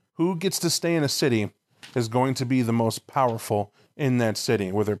guy. Who gets to stay in a city is going to be the most powerful in that city,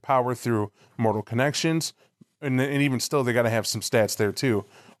 whether power through mortal connections, and even still they got to have some stats there too,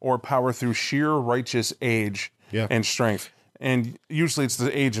 or power through sheer righteous age and strength. And usually it's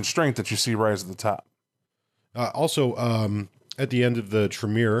the age and strength that you see rise at the top. Also, at the end of the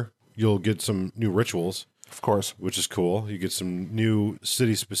Tremere, you'll get some new rituals. Of course. Which is cool. You get some new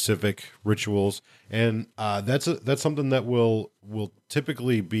city-specific rituals, and that's something that will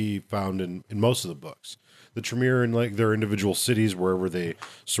typically be found in most of the books. The Tremere in like their individual cities, wherever they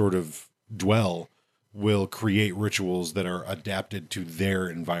sort of dwell, will create rituals that are adapted to their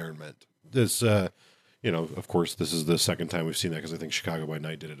environment. This, of course, this is the second time we've seen that because I think Chicago by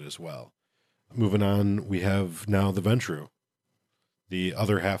Night did it as well. Moving on, we have now the Ventrue, the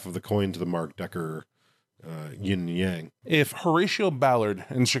other half of the coin to the Mark Decker yin and yang. If Horatio Ballard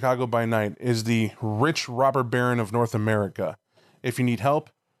in Chicago by Night is the rich robber baron of North America, if you need help,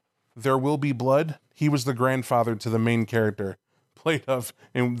 There Will Be Blood, he was the grandfather to the main character played of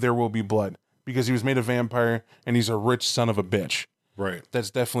in There Will Be Blood, because he was made a vampire and he's a rich son of a bitch. Right. That's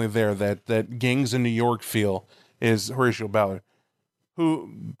definitely there. That gangs in New York feel is Horatio Ballard.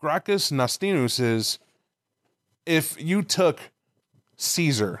 Who Gracchus Nastinus is, if you took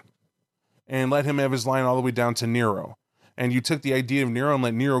Caesar and let him have his line all the way down to Nero, and you took the idea of Nero and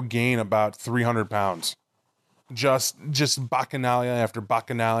let Nero gain about 300 pounds, just bacchanalia after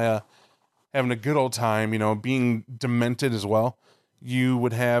bacchanalia, having a good old time, being demented as well, you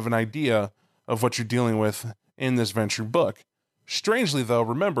would have an idea of what you're dealing with in this Ventrue book. Strangely, though,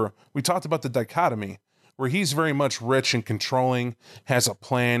 remember, we talked about the dichotomy, where he's very much rich and controlling, has a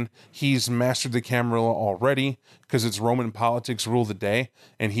plan. He's mastered the Camarilla already because it's Roman politics rule the day,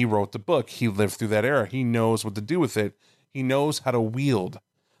 and he wrote the book. He lived through that era. He knows what to do with it. He knows how to wield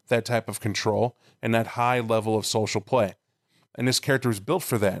that type of control and that high level of social play. And this character is built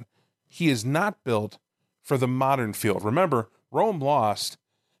for that. He is not built for the modern field. Remember, Rome lost,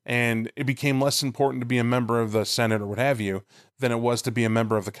 and it became less important to be a member of the Senate or what have you than it was to be a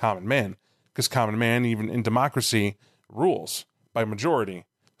member of the common man. Because common man, even in democracy, rules by majority.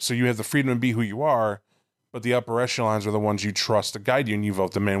 So you have the freedom to be who you are, but the upper echelons are the ones you trust to guide you, and you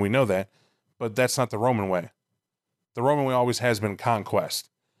vote them in. We know that. But that's not the Roman way. The Roman way always has been conquest.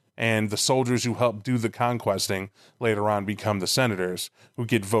 And the soldiers who help do the conquesting later on become the senators who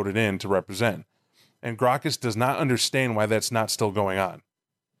get voted in to represent. And Gracchus does not understand why that's not still going on.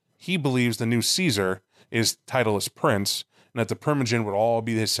 He believes the new Caesar is titleless prince, and that the Primogen would all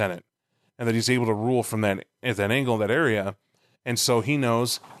be his senate, and that he's able to rule from that angle, that area. And so he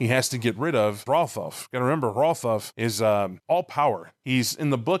knows he has to get rid of Hrolthulf. Got to remember, Hrolthulf is all power. He's, in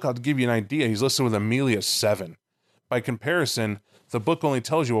the book, I'll give you an idea, he's listed with Aemilius 7. By comparison, the book only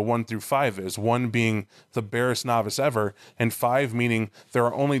tells you what 1 through 5 is, 1 being the barest novice ever, and 5 meaning there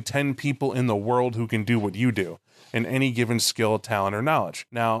are only 10 people in the world who can do what you do in any given skill, talent, or knowledge.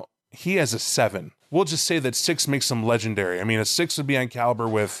 Now, he has a 7. We'll just say that 6 makes him legendary. I mean, a 6 would be on caliber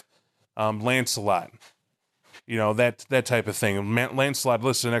with Lancelot. That type of thing. Lancelot,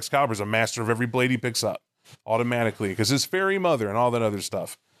 listed in Excalibur, is a master of every blade he picks up automatically because his fairy mother and all that other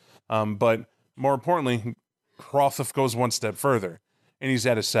stuff. But more importantly, Hrolthulf goes one step further, and he's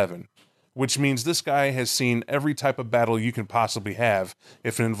at a 7, which means this guy has seen every type of battle you can possibly have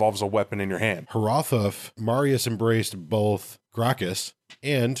if it involves a weapon in your hand. Hrolthulf, Marius embraced both Gracchus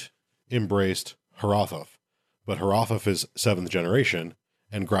and embraced Hrolthulf. But Hrolthulf is 7th generation,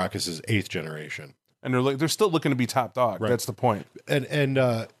 and Gracchus is 8th generation. And they're still looking to be top dog. Right. That's the point. And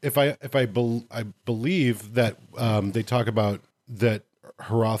I believe that they talk about that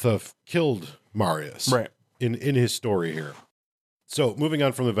Hrolthulf killed Marius, right, in his story here. So moving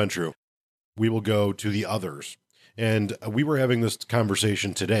on from the Ventrue, we will go to the others. And we were having this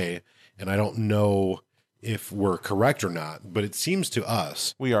conversation today, and I don't know if we're correct or not, but it seems to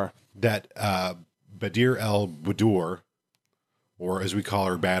us we are that Badr el Budur, or as we call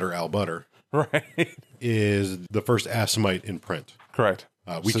her, Badr al Butter, right, is the first Assamite in print. Correct.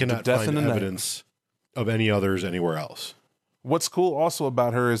 We cannot find evidence of any others anywhere else. What's cool also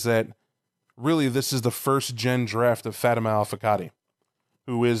about her is that really this is the first gen draft of Fatima al-Fakadi,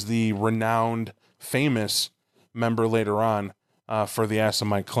 who is the renowned, famous member later on for the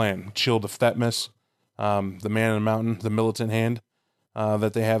Assamite clan. Child of Thutmose, the man in the mountain, the militant hand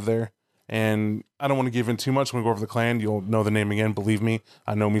that they have there. And I don't want to give in too much when we go over the clan. You'll know the name again. Believe me,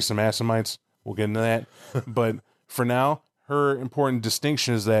 I know me some Assamites. We'll get into that. But for now, her important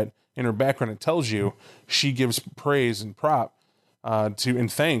distinction is that in her background, it tells you she gives praise and prop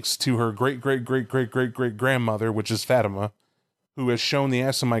and thanks to her great grandmother, which is Fatima, who has shown the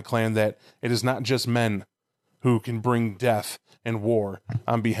Assamite clan that it is not just men who can bring death and war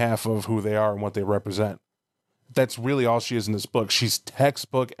on behalf of who they are and what they represent. That's really all she is in this book. She's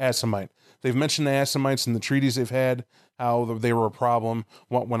textbook Assamite. They've mentioned the Assamites in the treaties they've had, how they were a problem,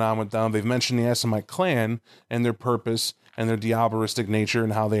 what went on with them. They've mentioned the Assamite clan and their purpose and their diabolistic nature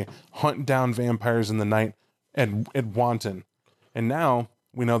and how they hunt down vampires in the night at wanton. And now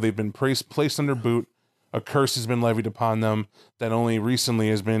we know they've been placed under boot. A curse has been levied upon them that only recently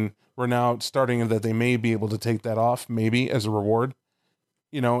has been, we're now starting that they may be able to take that off, maybe as a reward.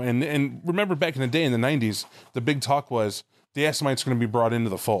 And remember back in the day in the 90s, the big talk was the Assamites are going to be brought into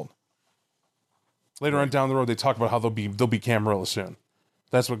the fold. Later on down the road, they talk about how they'll be Camarilla soon.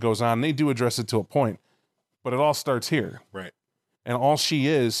 That's what goes on. And they do address it to a point, but it all starts here. Right. And all she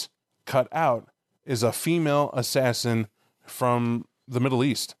is cut out is a female assassin from the Middle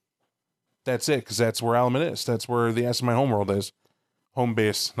East. That's it, because that's where Alamut is. That's where the Asimine homeworld is. Home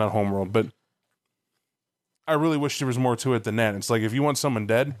base, not homeworld. But I really wish there was more to it than that. It's like, if you want someone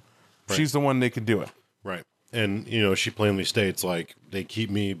dead, she's the one they could do it. Right. And, she plainly states, like, they keep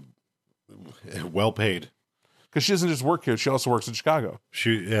me well paid. Because she doesn't just work here, she also works in Chicago.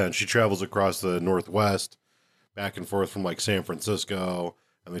 And she travels across the Northwest, back and forth from, like, San Francisco,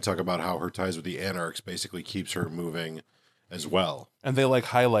 and they talk about how her ties with the Anarchs basically keeps her moving as well. And they, like,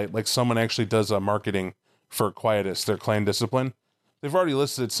 highlight, like, someone actually does marketing for Quietus, their clan discipline. They've already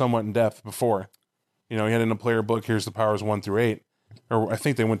listed it somewhat in depth before. He had in a player book, here's the powers 1 through 8. Or I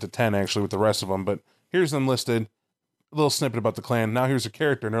think they went to 10, actually, with the rest of them, but here's them listed. A little snippet about the clan. Now here's a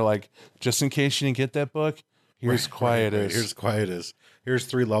character, and they're like, just in case you didn't get that book, here's Quietus. Right. Here's Quietus. Here's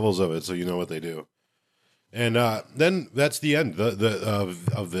 3 levels of it, so you know what they do. And then that's the end of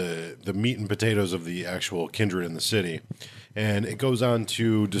the meat and potatoes of the actual kindred in the city. And it goes on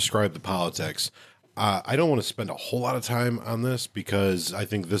to describe the politics. I don't want to spend a whole lot of time on this because I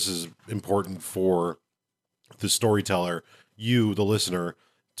think this is important for the storyteller, you, the listener,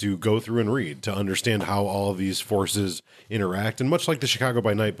 to go through and read, to understand how all of these forces interact. And much like the Chicago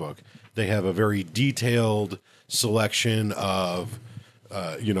by Night book, they have a very detailed selection of,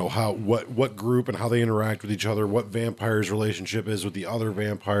 what group and how they interact with each other, what vampires' relationship is with the other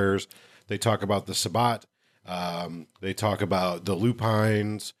vampires. They talk about the Sabbat. They talk about the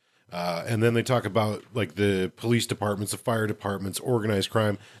Lupines. And then they talk about, like, the police departments, the fire departments, organized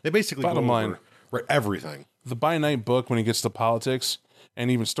crime. They basically Bottom go line, over everything. The by night book, when it gets to politics and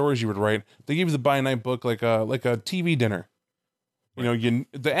even stories you would write, they give you the by night book like a TV dinner.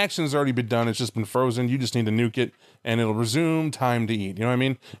 The action's already been done. It's just been frozen. You just need to nuke it, and it'll resume time to eat. You know what I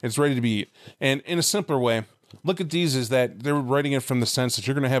mean? It's ready to be eaten. And in a simpler way, look at these is that they're writing it from the sense that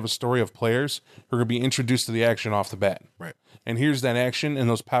you're going to have a story of players who are going to be introduced to the action off the bat. Right. And here's that action and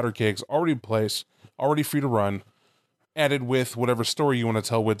those powder kegs already in place, already free to run, added with whatever story you want to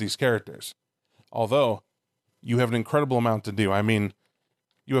tell with these characters. Although, you have an incredible amount to do. I mean,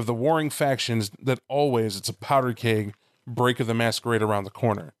 you have the warring factions that always, it's a powder keg, Break of the Masquerade around the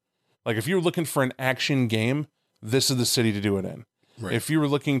corner. Like, if you're looking for an action game, this is the city to do it in. Right. If you were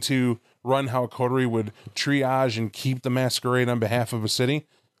looking to run how a coterie would triage and keep the Masquerade on behalf of a city,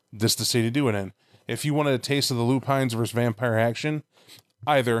 this is the city to do it in. If you wanted a taste of the Lupines versus vampire action,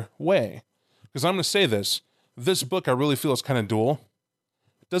 either way. Because I'm going to say this book I really feel is kind of dual.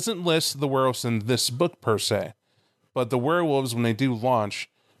 It doesn't list the werewolves in this book per se, but the werewolves, when they do launch,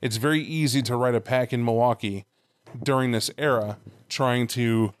 it's very easy to write a pack in Milwaukee during this era trying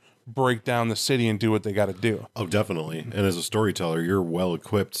to break down the city and do what they got to do. Oh, definitely. And as a storyteller, you're well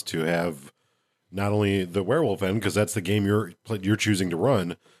equipped to have not only the werewolf end, because that's the game you're choosing to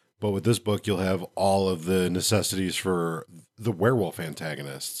run, but with this book, you'll have all of the necessities for the werewolf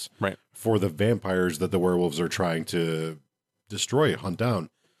antagonists. Right. For the vampires that the werewolves are trying to destroy, hunt down.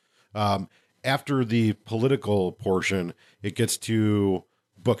 After the political portion, it gets to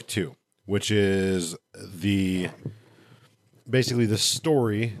book 2, which is basically the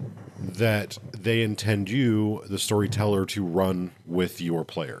story that they intend you, the storyteller, to run with your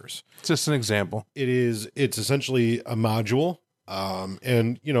players. It's just an example. It's essentially a module.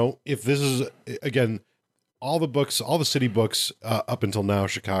 And if this is, again, all the city books up until now,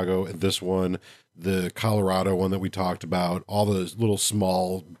 Chicago, this one, the Colorado one that we talked about, all the little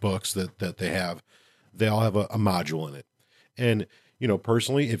small books that they have, they all have a module in it. And,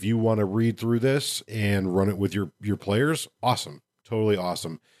 personally, if you want to read through this and run it with your players, awesome. Totally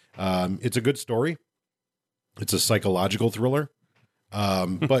awesome. It's a good story. It's a psychological thriller.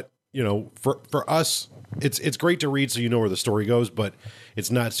 But, for us, it's great to read so you know where the story goes, but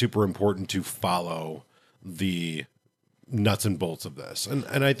it's not super important to follow the nuts and bolts of this.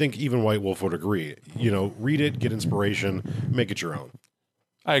 And I think even White Wolf would agree. Read it, get inspiration, make it your own.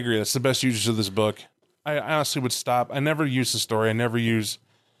 I agree. That's the best usage of this book. I honestly would stop. I never use the story.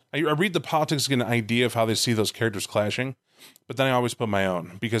 I read the politics to get an idea of how they see those characters clashing, but then I always put my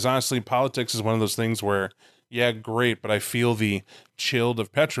own. Because honestly, politics is one of those things where, yeah, great, but I feel the Chilled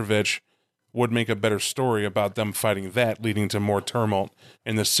of Petrovich would make a better story about them fighting that, leading to more tumult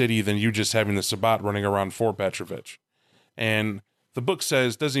in the city than you just having the Sabbat running around for Petrovich. And the book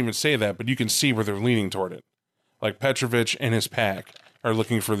doesn't even say that, but you can see where they're leaning toward it. Like Petrovich and his pack are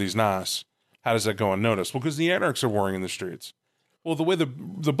looking for these Nas. How does that go unnoticed? Well, because the Anarchs are warring in the streets. Well, the way the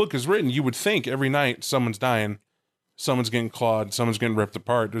book is written, you would think every night someone's dying, someone's getting clawed, someone's getting ripped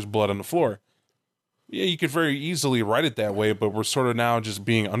apart, there's blood on the floor. Yeah, you could very easily write it that way, but we're sort of now just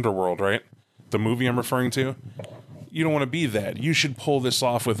being Underworld, right? The movie I'm referring to. You don't want to be that. You should pull this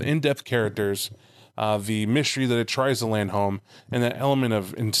off with in-depth characters, the mystery that it tries to land home, and that element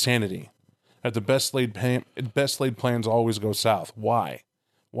of insanity. That the best laid plans always go south. Why?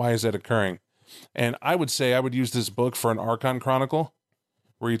 Why is that occurring? And I would say I would use this book for an Archon Chronicle,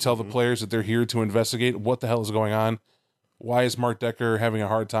 where you tell the players that they're here to investigate what the hell is going on. Why is Mark Decker having a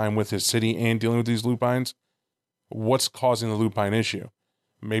hard time with his city and dealing with these lupines? What's causing the lupine issue?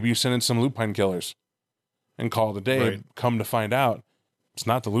 Maybe you send in some lupine killers and call it a day. Right. Come to find out, it's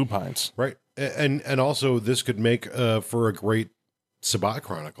not the lupines. Right. And also this could make for a great Sabbat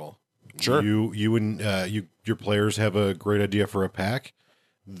Chronicle. Sure. You and your players have a great idea for a pack.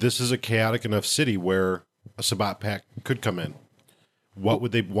 This is a chaotic enough city where a Sabbat pack could come in. What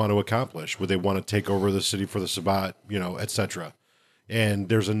would they want to accomplish? Would they want to take over the city for the Sabbat, etc.? And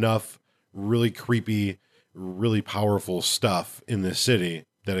there's enough really creepy, really powerful stuff in this city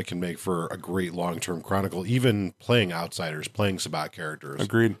that it can make for a great long-term chronicle, even playing outsiders, playing Sabbat characters.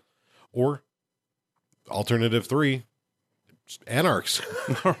 Agreed. Or alternative 3, anarchs.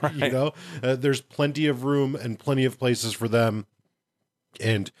 Right. There's plenty of room and plenty of places for them.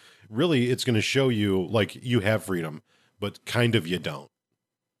 And really, it's going to show you, like, you have freedom, but kind of you don't.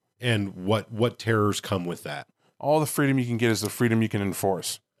 And what terrors come with that. All the freedom you can get is the freedom you can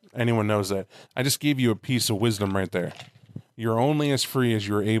enforce. Anyone knows that. I just gave you a piece of wisdom right there. You're only as free as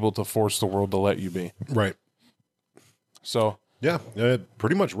you're able to force the world to let you be. Right. So, yeah, it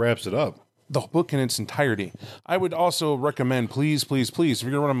pretty much wraps it up. The book in its entirety. I would also recommend, please, please, please, if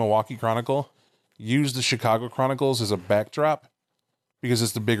you're going to run a Milwaukee Chronicle, use the Chicago Chronicles as a backdrop because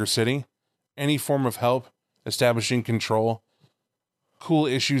it's the bigger city. Any form of help, establishing control, cool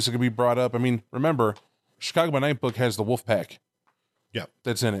issues that could be brought up. I mean, remember, Chicago by Night book has the Wolfpack. Yeah.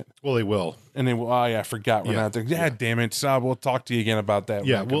 That's in it. Well, they will. And then, I forgot. We're not there. Yeah, damn it. So we'll talk to you again about that.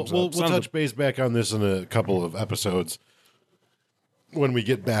 Yeah, we'll touch base back on this in a couple of episodes when we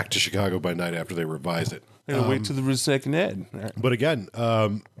get back to Chicago by Night after they revise it. Wait till the second ed. Right. But again,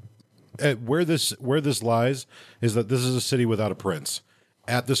 where this lies is that this is a city without a prince.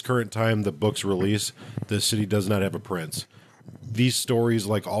 At this current time, the book's release, the city does not have a prince. These stories,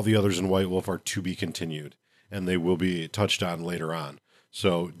 like all the others in White Wolf, are to be continued, and they will be touched on later on.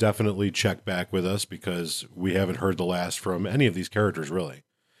 So definitely check back with us because we haven't heard the last from any of these characters, really.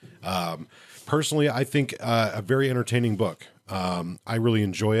 Personally, I think a very entertaining book. I really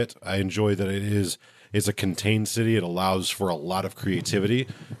enjoy it. I enjoy that it's a contained city. It allows for a lot of creativity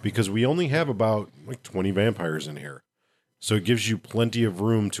because we only have about 20 vampires in here. So it gives you plenty of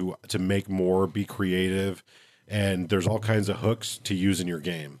room to make more, be creative, and there's all kinds of hooks to use in your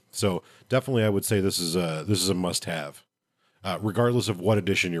game. So definitely I would say this is a must-have. Regardless of what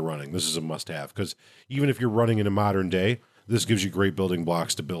edition you're running, this is a must-have because even if you're running in a modern day, this gives you great building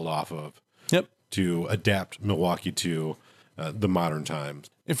blocks to build off of. Yep. To adapt Milwaukee to the modern times.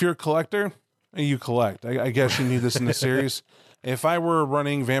 If you're a collector, you collect. I guess you need this in the series. If I were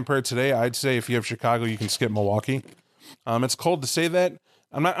running Vampire today, I'd say if you have Chicago, you can skip Milwaukee. It's cold to say that.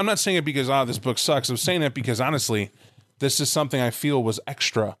 I'm not saying it because this book sucks. I'm saying that because honestly, this is something I feel was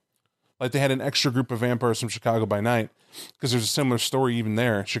extra. Like they had an extra group of vampires from Chicago by Night because there's a similar story even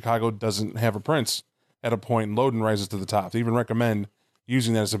there. Chicago doesn't have a prince at a point, and Loden rises to the top. They even recommend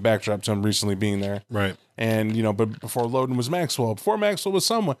using that as a backdrop to him recently being there. Right. And, but before Loden was Maxwell, before Maxwell was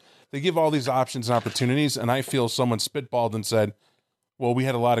someone, they give all these options and opportunities. And I feel someone spitballed and said, well, we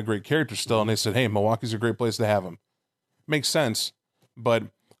had a lot of great characters still. And they said, hey, Milwaukee's a great place to have them. Makes sense. But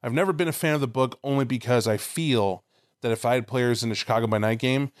I've never been a fan of the book only because I feel that if I had players in the Chicago by Night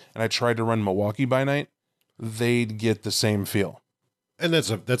game and I tried to run Milwaukee by Night, they'd get the same feel. And that's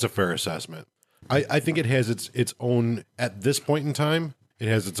a fair assessment. I think it has its own, at this point in time, it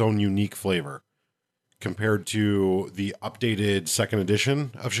has its own unique flavor. Compared to the updated second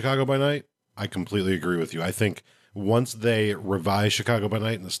edition of Chicago by Night, I completely agree with you. I think once they revise Chicago by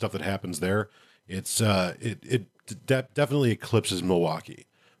Night and the stuff that happens there, it definitely eclipses Milwaukee.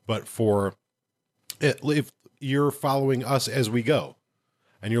 But if you're following us as we go,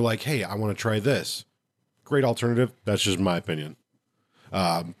 and you're like, hey, I want to try this, great alternative. That's just my opinion.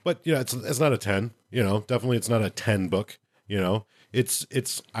 But it's not a 10. Definitely it's not a 10 book.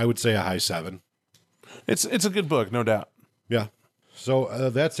 It's I would say a high 7. It's a good book, no doubt. Yeah. So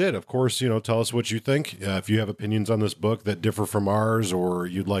that's it. Of course, tell us what you think. If you have opinions on this book that differ from ours, or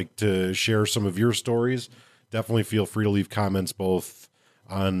you'd like to share some of your stories, definitely feel free to leave comments both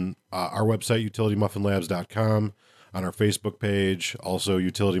on our website, utilitymuffinlabs.com, on our Facebook page, also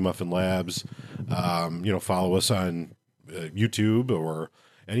Utility Muffin Labs. Follow us on YouTube or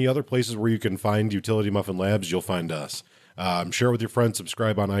any other places where you can find Utility Muffin Labs, you'll find us. Share it with your friends,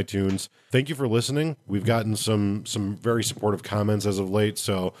 subscribe on iTunes. Thank you for listening. We've gotten some very supportive comments as of late,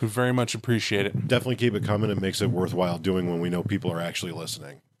 so We very much appreciate it. definitely keep it coming. It makes it worthwhile doing when we know people are actually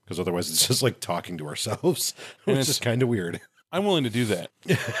listening, because otherwise it's just like talking to ourselves, which is kind of weird. I'm willing to do that.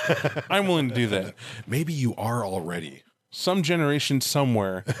 I'm willing to do that. Maybe you are already. Some generation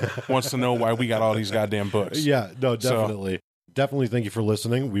somewhere wants to know why we got all these goddamn books. Yeah, no, definitely. Definitely thank you for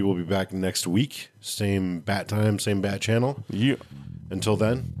listening. We will be back next week. Same bat time, same bat channel. Yeah. Until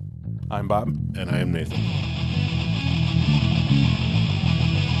then, I'm Bob. and I am Nathan.